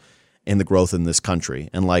those, in the growth in this country.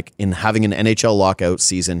 And like in having an NHL lockout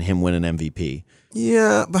season, him win an MVP.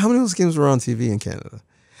 Yeah, but how many of those games were on TV in Canada?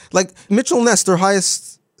 Like Mitchell Ness, their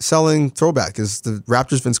highest selling throwback is the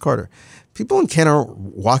Raptors Vince Carter. People in Canada are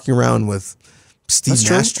walking around with Steve That's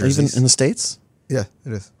Nash true, jerseys. even in the States? Yeah,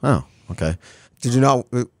 it is. Oh, okay. Did you not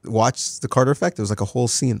watch the Carter Effect? There was like a whole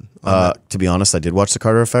scene. On To be honest, I did watch the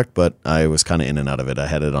Carter Effect, but I was kind of in and out of it. I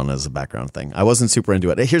had it on as a background thing. I wasn't super into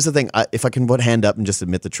it. Here's the thing. If I can put hand up and just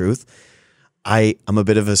admit the truth, I'm a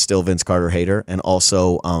bit of a still Vince Carter hater. And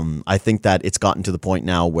also, I think that it's gotten to the point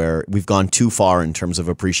now where we've gone too far in terms of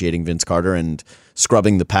appreciating Vince Carter and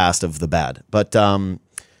scrubbing the past of the bad. But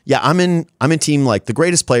yeah, I'm in team like the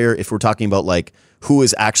greatest player, if we're talking about like who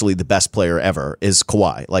is actually the best player ever, is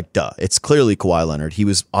Kawhi. Like, duh. It's clearly Kawhi Leonard. He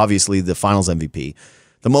was obviously the finals MVP.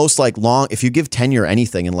 The most like long, if you give tenure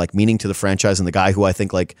anything and like meaning to the franchise and the guy who I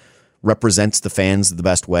think like represents the fans the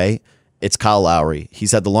best way, it's Kyle Lowry.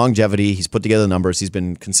 He's had the longevity. He's put together the numbers. He's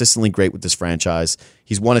been consistently great with this franchise.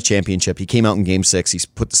 He's won a championship. He came out in Game 6. He's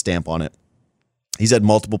put the stamp on it. He's had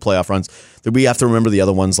multiple playoff runs. We have to remember the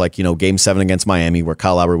other ones, like, Game 7 against Miami, where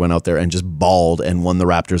Kyle Lowry went out there and just balled and won the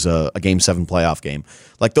Raptors a Game 7 playoff game.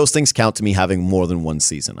 Like, those things count to me having more than one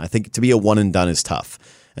season. I think to be a one and done is tough.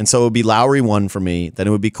 And so it would be Lowry 1 for me, then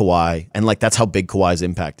it would be Kawhi, and like that's how big Kawhi's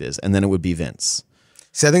impact is, and then it would be Vince.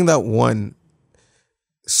 See, I think that one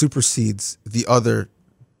supersedes the other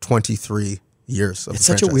 23 years of It's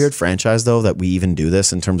the such a franchise. weird franchise, though, that we even do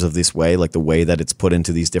this in terms of this way, like the way that it's put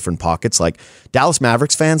into these different pockets. Like, Dallas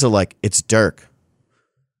Mavericks fans are like, it's Dirk.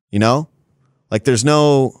 Like, there's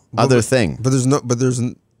no other thing. But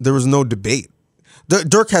there was no debate.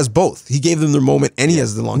 Dirk has both. He gave them their moment, and he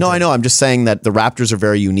has the long. No, I know. I'm just saying that the Raptors are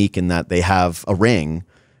very unique in that they have a ring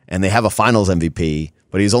and they have a Finals MVP,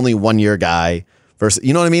 but he's only 1 year guy. Versus,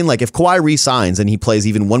 you know what I mean? Like, if Kawhi re-signs and he plays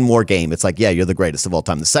even one more game, it's like, yeah, you're the greatest of all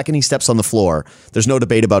time. The second he steps on the floor, there's no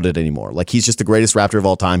debate about it anymore. Like, he's just the greatest Raptor of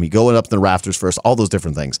all time. He going up in the rafters first, all those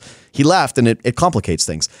different things. He left, and it complicates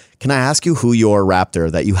things. Can I ask you who your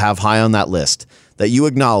Raptor that you have high on that list, that you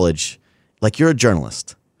acknowledge, like you're a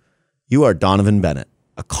journalist? You are Donnovan Bennett,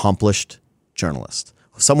 accomplished journalist.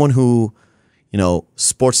 Someone who,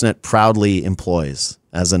 Sportsnet proudly employs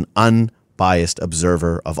as an unbiased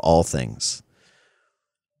observer of all things.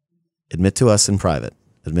 Admit to us in private,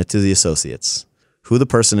 admit to the associates, who the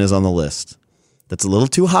person is on the list that's a little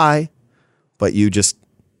too high, but you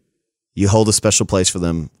hold a special place for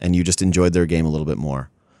them and you just enjoyed their game a little bit more.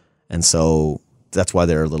 And so that's why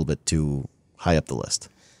they're a little bit too high up the list.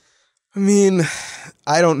 I mean,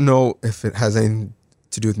 I don't know if it has anything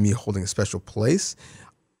to do with me holding a special place.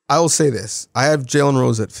 I will say this. I have Jalen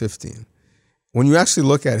Rose at 15. When you actually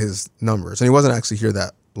look at his numbers, and he wasn't actually here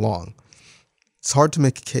that long, it's hard to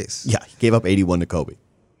make a case. Yeah, he gave up 81 to Kobe.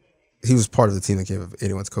 He was part of the team that gave up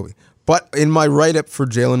 81 to Kobe. But in my write-up for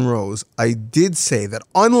Jalen Rose, I did say that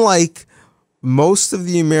unlike most of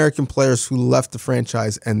the American players who left the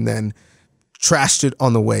franchise and then trashed it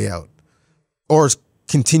on the way out, or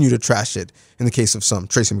continue to trash it in the case of some,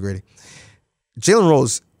 Tracy McGrady, Jalen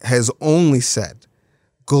Rose has only said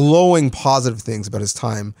glowing positive things about his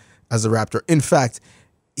time as a Raptor. In fact,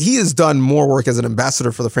 he has done more work as an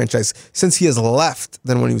ambassador for the franchise since he has left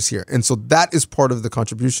than when he was here. And so that is part of the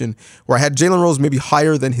contribution where I had Jalen Rose maybe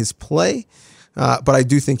higher than his play, but I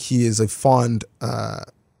do think he is a fond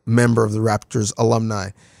member of the Raptors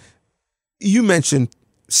alumni. You mentioned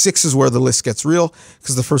 6 is where the list gets real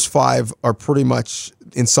because the first 5 are pretty much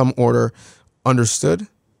in some order understood.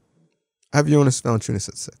 I have Jonas Valanciunas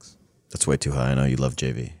at 6. That's way too high. I know you love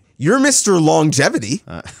JV. You're Mr. Longevity.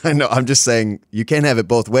 I know. I'm just saying you can't have it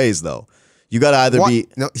both ways, though. You got to either be.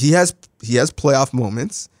 No, he has playoff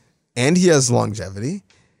moments, and he has longevity.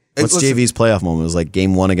 What's JV's playoff moment? It was like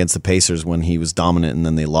Game 1 against the Pacers when he was dominant, and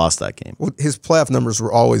then they lost that game. Well, his playoff numbers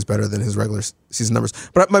were always better than his regular season numbers.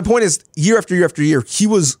 But my point is, year after year after year, he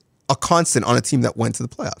was a constant on a team that went to the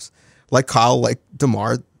playoffs. Like Kyle, like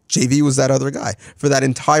DeMar, JV was that other guy for that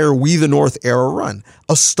entire We the North era run,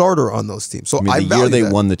 a starter on those teams. So the year they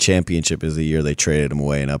won the championship is the year they traded him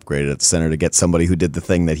away and upgraded at the center to get somebody who did the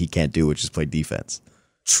thing that he can't do, which is play defense.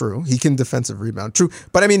 True, he can defensive rebound. True,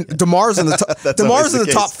 but I mean, DeMar's in the DeMar's in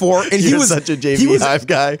the top 4, and he was such a JV Hive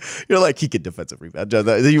guy. You're like, he can defensive rebound.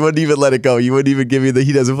 You wouldn't even let it go. You wouldn't even give me that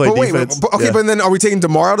he doesn't play defense. But then are we taking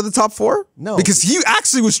DeMar out of the top 4? No, because he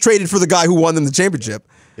actually was traded for the guy who won them the championship.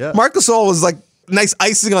 Yeah, Marc Gasol was like nice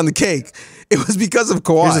icing on the cake. It was because of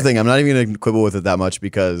Kawhi. Here's the thing. I'm not even going to quibble with it that much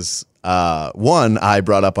because, 1, I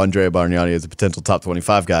brought up Andrea Bargnani as a potential top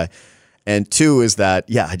 25 guy. And 2 is that,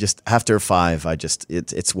 I just, after 5,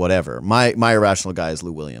 it's whatever. My irrational guy is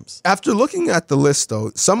Lou Williams. After looking at the list,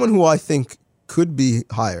 though, someone who I think could be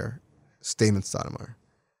higher is Damon Stoudemire.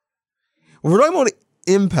 When we're talking about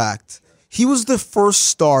impact, he was the first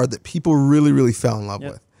star that people really, really fell in love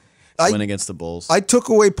with. Win against the Bulls. I took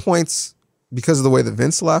away points because of the way that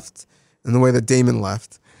Vince left and the way that Damon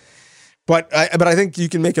left. But I think you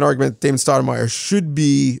can make an argument that Damon Stoudemire should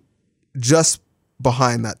be just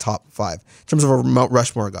behind that top 5 in terms of a Mount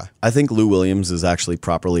Rushmore guy. I think Lou Williams is actually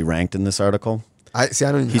properly ranked in this article.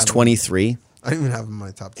 He's 23. I don't even have him in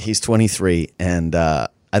my top 5. He's 23, and I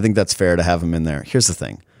think that's fair to have him in there. Here's the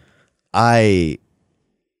thing. I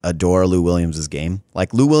adore Lou Williams' game.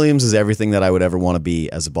 Like, Lou Williams is everything that I would ever want to be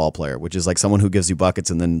as a ball player, which is like someone who gives you buckets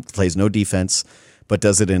and then plays no defense, but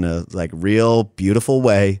does it in a like real beautiful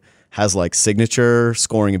way, has like signature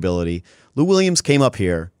scoring ability. Lou Williams came up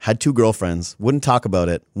here, had 2 girlfriends, wouldn't talk about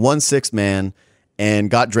it, won 6th man,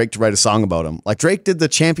 and got Drake to write a song about him. Like, Drake did the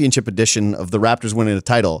championship edition of the Raptors winning a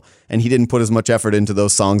title, and he didn't put as much effort into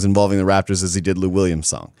those songs involving the Raptors as he did Lou Williams'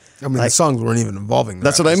 song. I mean, the songs weren't even involving the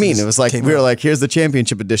That's Raptors. what I mean. It was like, we were like, here's the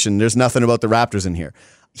championship edition. There's nothing about the Raptors in here.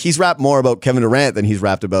 He's rapped more about Kevin Durant than he's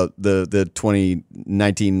rapped about the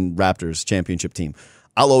 2019 Raptors championship team.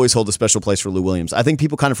 I'll always hold a special place for Lou Williams. I think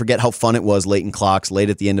people kind of forget how fun it was late in clocks, late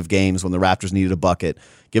at the end of games when the Raptors needed a bucket.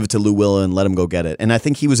 Give it to Lou Will and let him go get it. And I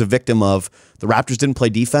think he was a victim of the Raptors didn't play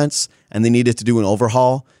defense and they needed to do an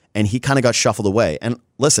overhaul, and he kind of got shuffled away. And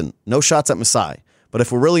listen, no shots at Masai. But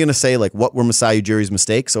if we're really going to say like what were Masai Ujiri's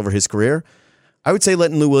mistakes over his career, I would say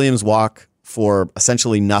letting Lou Williams walk for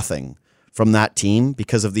essentially nothing from that team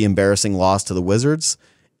because of the embarrassing loss to the Wizards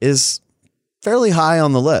is fairly high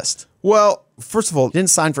on the list. Well, first of all, He didn't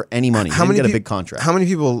sign for any money. He didn't get a big contract. How many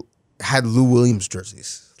people had Lou Williams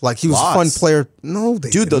jerseys? Like, he was a fun player. No, they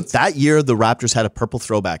didn't. That year, the Raptors had a purple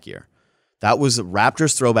throwback year. That was a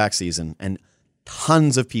Raptors throwback season, and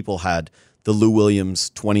tons of people had the Lou Williams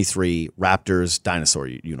 23 Raptors dinosaur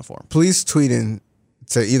uniform. Please tweet in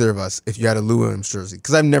to either of us if you had a Lou Williams jersey,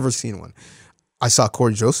 because I've never seen one. I saw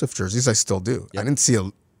Corey Joseph jerseys. I still do. Yep. I didn't see a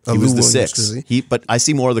Lou Williams jersey. But I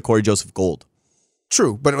see more of the Corey Joseph gold.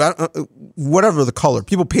 True, but whatever the color,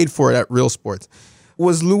 people paid for it at Real Sports.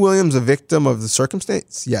 Was Lou Williams a victim of the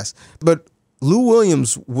circumstance? Yes. But Lou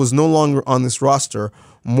Williams was no longer on this roster,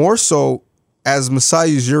 more so as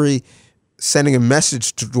Masai Ujiri sending a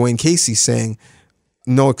message to Dwayne Casey saying,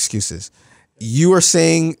 no excuses. You are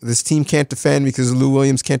saying this team can't defend because Lou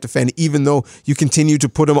Williams can't defend, even though you continue to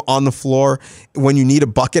put him on the floor when you need a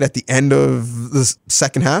bucket at the end of the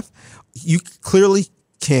second half. You clearly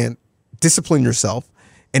can't discipline yourself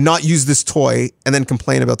and not use this toy and then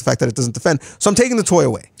complain about the fact that it doesn't defend. So I'm taking the toy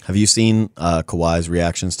away. Have you seen Kawhi's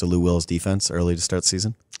reactions to Lou Will's defense early to start the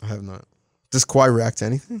season? I have not. Does Kawhi react to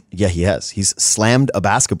anything? Yeah, he has. He's slammed a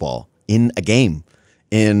basketball in a game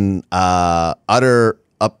in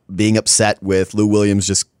being upset with Lou Williams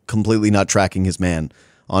just completely not tracking his man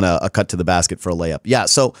on a cut to the basket for a layup. Yeah,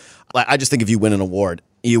 so I just think if you win an award,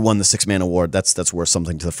 you won the six-man award, that's worth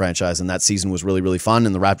something to the franchise. And that season was really, really fun,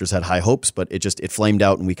 and the Raptors had high hopes, but it flamed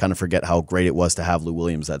out, and we kind of forget how great it was to have Lou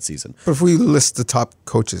Williams that season. But if we list the top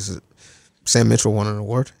coaches, Sam Mitchell won an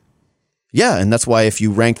award? Yeah, and that's why if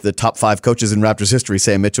you rank the top 5 coaches in Raptors history,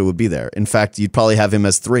 Sam Mitchell would be there. In fact, you'd probably have him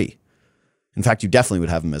as 3. In fact, you definitely would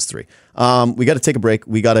have him as 3. We got to take a break.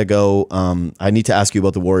 We got to go. I need to ask you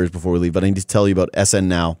about the Warriors before we leave, but I need to tell you about SN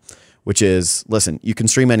Now, which is, listen, you can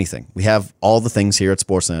stream anything. We have all the things here at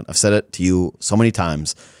Sportsnet. I've said it to you so many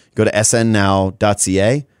times. Go to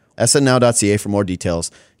snnow.ca, snnow.ca for more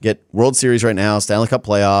details. Get World Series right now, Stanley Cup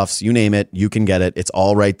playoffs, you name it, you can get it. It's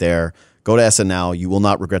all right there. Go to SN Now. You will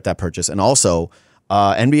not regret that purchase. And also,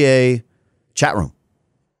 NBA chat room.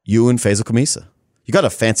 You and Faisal Kamisa. You got a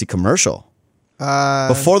fancy commercial.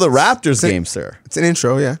 Before the Raptors game, sir. It's an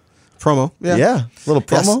intro, yeah. Promo. Yeah. Little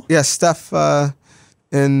promo. Yes, Steph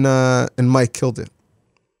and Mike killed it.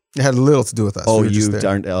 It had little to do with us. Oh,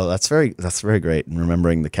 that's very great. And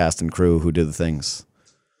remembering the cast and crew who did the things.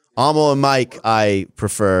 Amo and Mike, I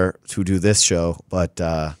prefer to do this show, but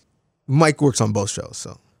Mike works on both shows,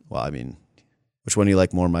 so. Well, I mean, which one do you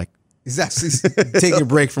like more, Mike? He's taking a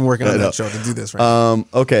break from working on that show to do this right now.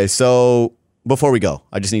 Okay, so before we go,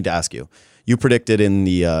 I just need to ask you. You predicted in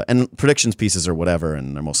the and predictions pieces or whatever,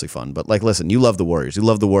 and they're mostly fun. But like, listen, you love the Warriors. You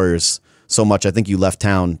love the Warriors so much. I think you left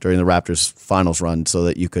town during the Raptors finals run so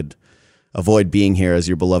that you could avoid being here as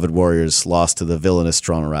your beloved Warriors lost to the villainous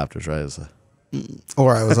Toronto Raptors, right?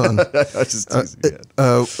 Or I was on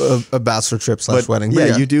a bachelor trip / wedding.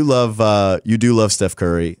 Yeah, you do love Steph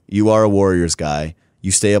Curry. You are a Warriors guy.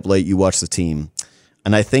 You stay up late. You watch the team,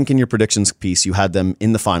 and I think in your predictions piece you had them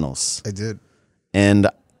in the finals. I did, and.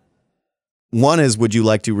 One is, would you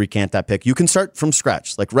like to recant that pick? You can start from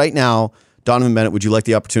scratch. Like right now, Donnovan Bennett, would you like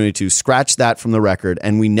the opportunity to scratch that from the record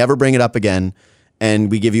and we never bring it up again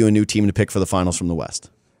and we give you a new team to pick for the finals from the West?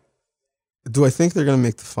 Do I think they're going to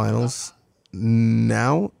make the finals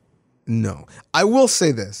now? No. I will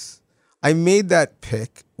say this. I made that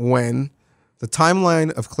pick when the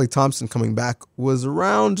timeline of Klay Thompson coming back was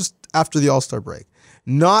around just after the All-Star break.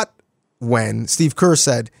 Not when Steve Kerr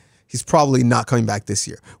said, he's probably not coming back this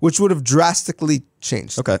year, which would have drastically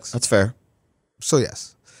changed Okay, things. that's fair. So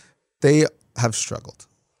yes, they have struggled.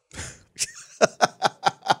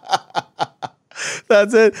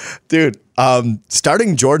 That's it. Dude,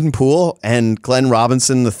 starting Jordan Poole and Glenn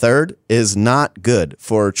Robinson III is not good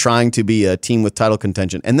for trying to be a team with title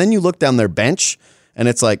contention. And then you look down their bench and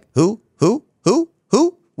it's like, who,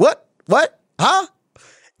 what, huh?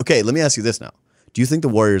 Okay, let me ask you this now. Do you think the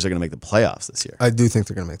Warriors are going to make the playoffs this year? I do think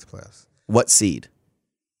they're going to make the playoffs. What seed?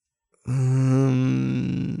 I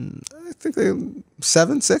think they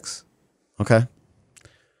 7, 6. Okay.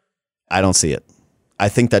 I don't see it. I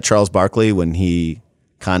think that Charles Barkley, when he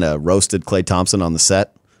kind of roasted Klay Thompson on the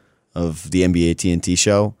set of the NBA TNT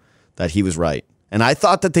show, that he was right. And I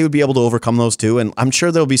thought that they would be able to overcome those two, and I'm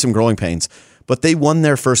sure there'll be some growing pains. But they won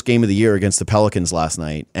their first game of the year against the Pelicans last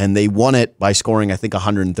night, and they won it by scoring, I think,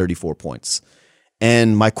 134 points.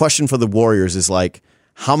 And my question for the Warriors is like,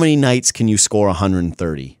 how many nights can you score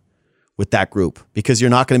 130 with that group? Because you're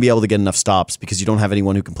not going to be able to get enough stops because you don't have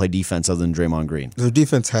anyone who can play defense other than Draymond Green. Their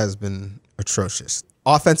defense has been atrocious.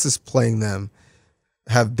 Offenses playing them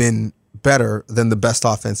have been better than the best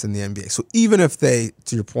offense in the NBA. So even if they,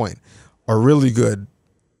 to your point, are really good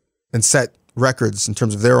and set records in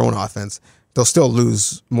terms of their own offense, they'll still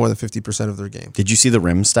lose more than 50% of their game. Did you see the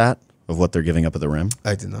rim stat of what they're giving up at the rim?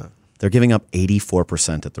 I did not. They're giving up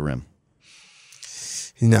 84% at the rim.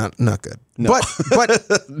 Not good. No.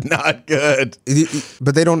 But Not good.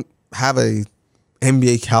 But they don't have a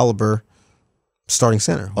NBA caliber starting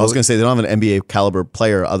center. I was going to say they don't have an NBA caliber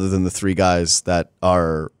player other than the 3 guys that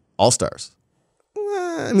are all-stars.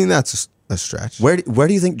 I mean, that's a stretch. Where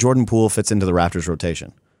do you think Jordan Poole fits into the Raptors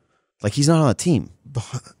rotation? Like, he's not on a team.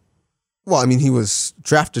 Well, I mean, he was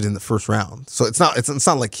drafted in the first round, so it's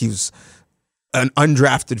not like he was an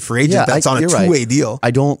undrafted free agent that's on a two-way deal.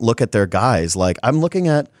 I don't look at their guys. Like, I'm looking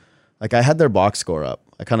at, like, I had their box score up.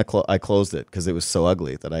 I kind of I closed it because it was so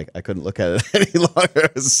ugly that I couldn't look at it any longer.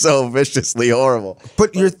 It was so viciously horrible.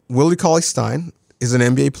 But Willie Cauley-Stein is an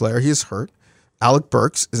NBA player. He is hurt. Alec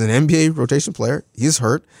Burks is an NBA rotation player. He's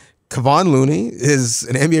hurt. Kevon Looney is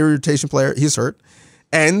an NBA rotation player. He's hurt.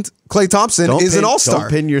 And Klay Thompson is an all-star. Don't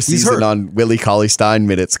pin your season on Willie Cauley-Stein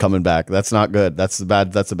minutes coming back. That's not good. That's a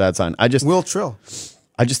bad sign. Will Trill.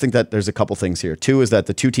 I just think that there's a couple things here. 2 is that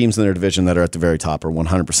the 2 teams in their division that are at the very top are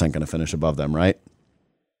 100% going to finish above them, right?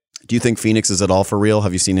 Do you think Phoenix is at all for real?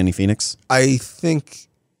 Have you seen any Phoenix? I think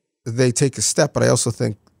they take a step, but I also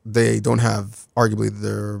think they don't have arguably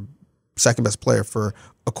their second best player for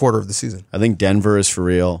a quarter of the season. I think Denver is for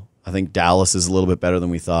real. I think Dallas is a little bit better than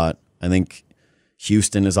we thought. I think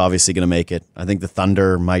Houston is obviously going to make it. I think the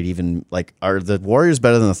Thunder might even, like, are the Warriors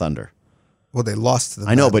better than the Thunder? Well, they lost to them.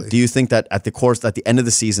 I know, but do you think that at the end of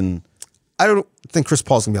the season? I don't think Chris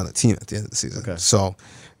Paul's going to be on the team at the end of the season. Okay. So,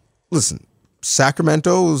 listen,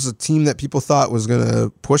 Sacramento was a team that people thought was going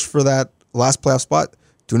to push for that last playoff spot.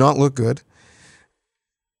 Do not look good.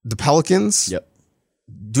 The Pelicans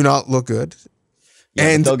do not look good. Yeah,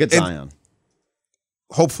 and they'll get Zion.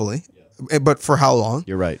 Hopefully. Yeah. But for how long?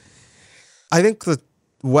 You're right. I think the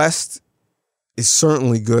West is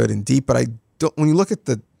certainly good and deep, but I don't. When you look at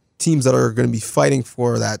the teams that are going to be fighting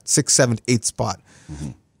for that 6th, 7th, 8th spot,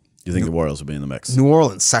 you think the Warriors will be in the mix? New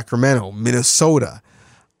Orleans, Sacramento, Minnesota,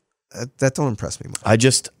 that don't impress me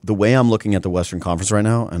much. The way I'm looking at the Western Conference right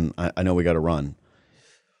now, and I know we got to run.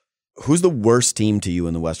 Who's the worst team to you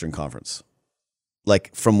in the Western Conference?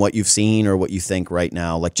 Like, from what you've seen or what you think right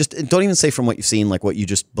now, like, just don't even say from what you've seen, like what you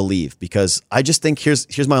just believe, because I just think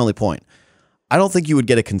here's my only point. I don't think you would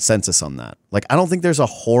get a consensus on that. Like, I don't think there's a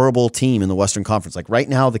horrible team in the Western Conference. Like, right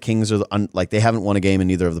now, the Kings are they haven't won a game in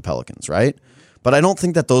neither of the Pelicans, right? But I don't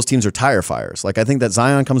think that those teams are tire fires. Like, I think that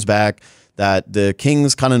Zion comes back, that the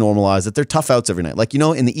Kings kind of normalize, that they're tough outs every night. Like,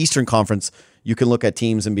 in the Eastern Conference, you can look at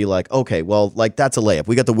teams and be like, okay, well, like, that's a layup.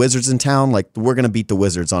 We got the Wizards in town. Like, we're going to beat the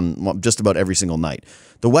Wizards on just about every single night.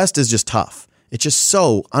 The West is just tough. It's just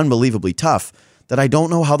so unbelievably tough that I don't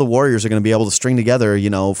know how the Warriors are going to be able to string together,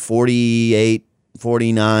 48,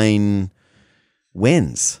 49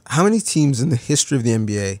 wins. How many teams in the history of the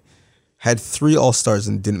NBA had 3 All-Stars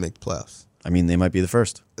and didn't make the playoffs? I mean, they might be the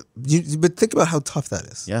first. But think about how tough that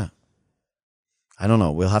is. Yeah. I don't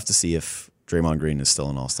know. We'll have to see if Draymond Green is still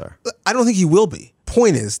an All-Star. I don't think he will be.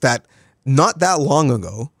 Point is that not that long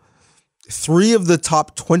ago, 3 of the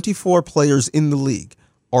top 24 players in the league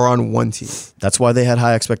are on one team. That's why they had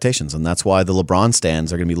high expectations, and that's why the LeBron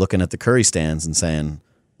stands are going to be looking at the Curry stands and saying,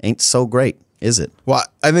 ain't so great, is it? Well,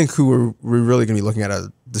 I think who we're really going to be looking at are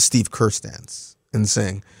the Steve Kerr stands and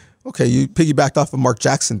saying, okay, you piggybacked off of Mark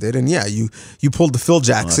Jackson did, and yeah, you pulled the Phil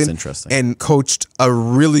Jackson and coached a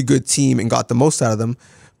really good team and got the most out of them.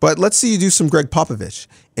 But let's see you do some Greg Popovich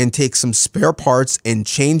and take some spare parts and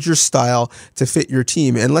change your style to fit your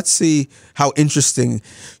team. And let's see how interesting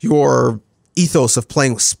your ethos of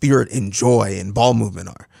playing with spirit and joy and ball movement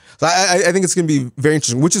are. So I think it's going to be very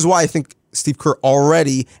interesting, which is why I think Steve Kerr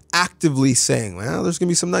already actively saying, well, there's going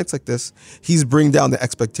to be some nights like this. He's bringing down the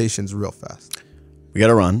expectations real fast. We got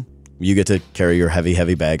to run. You get to carry your heavy,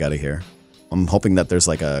 heavy bag out of here. I'm hoping that there's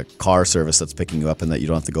like a car service that's picking you up and that you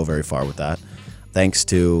don't have to go very far with that. Thanks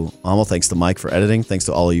to Amo. Thanks to Mike for editing. Thanks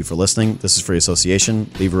to all of you for listening. This is Free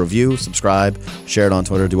Association. Leave a review, subscribe, share it on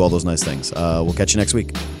Twitter, do all those nice things. We'll catch you next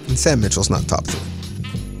week. And Sam Mitchell's not top 3.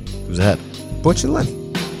 Who's ahead? Butch and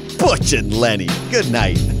Lenny. Butch and Lenny. Good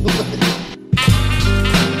night.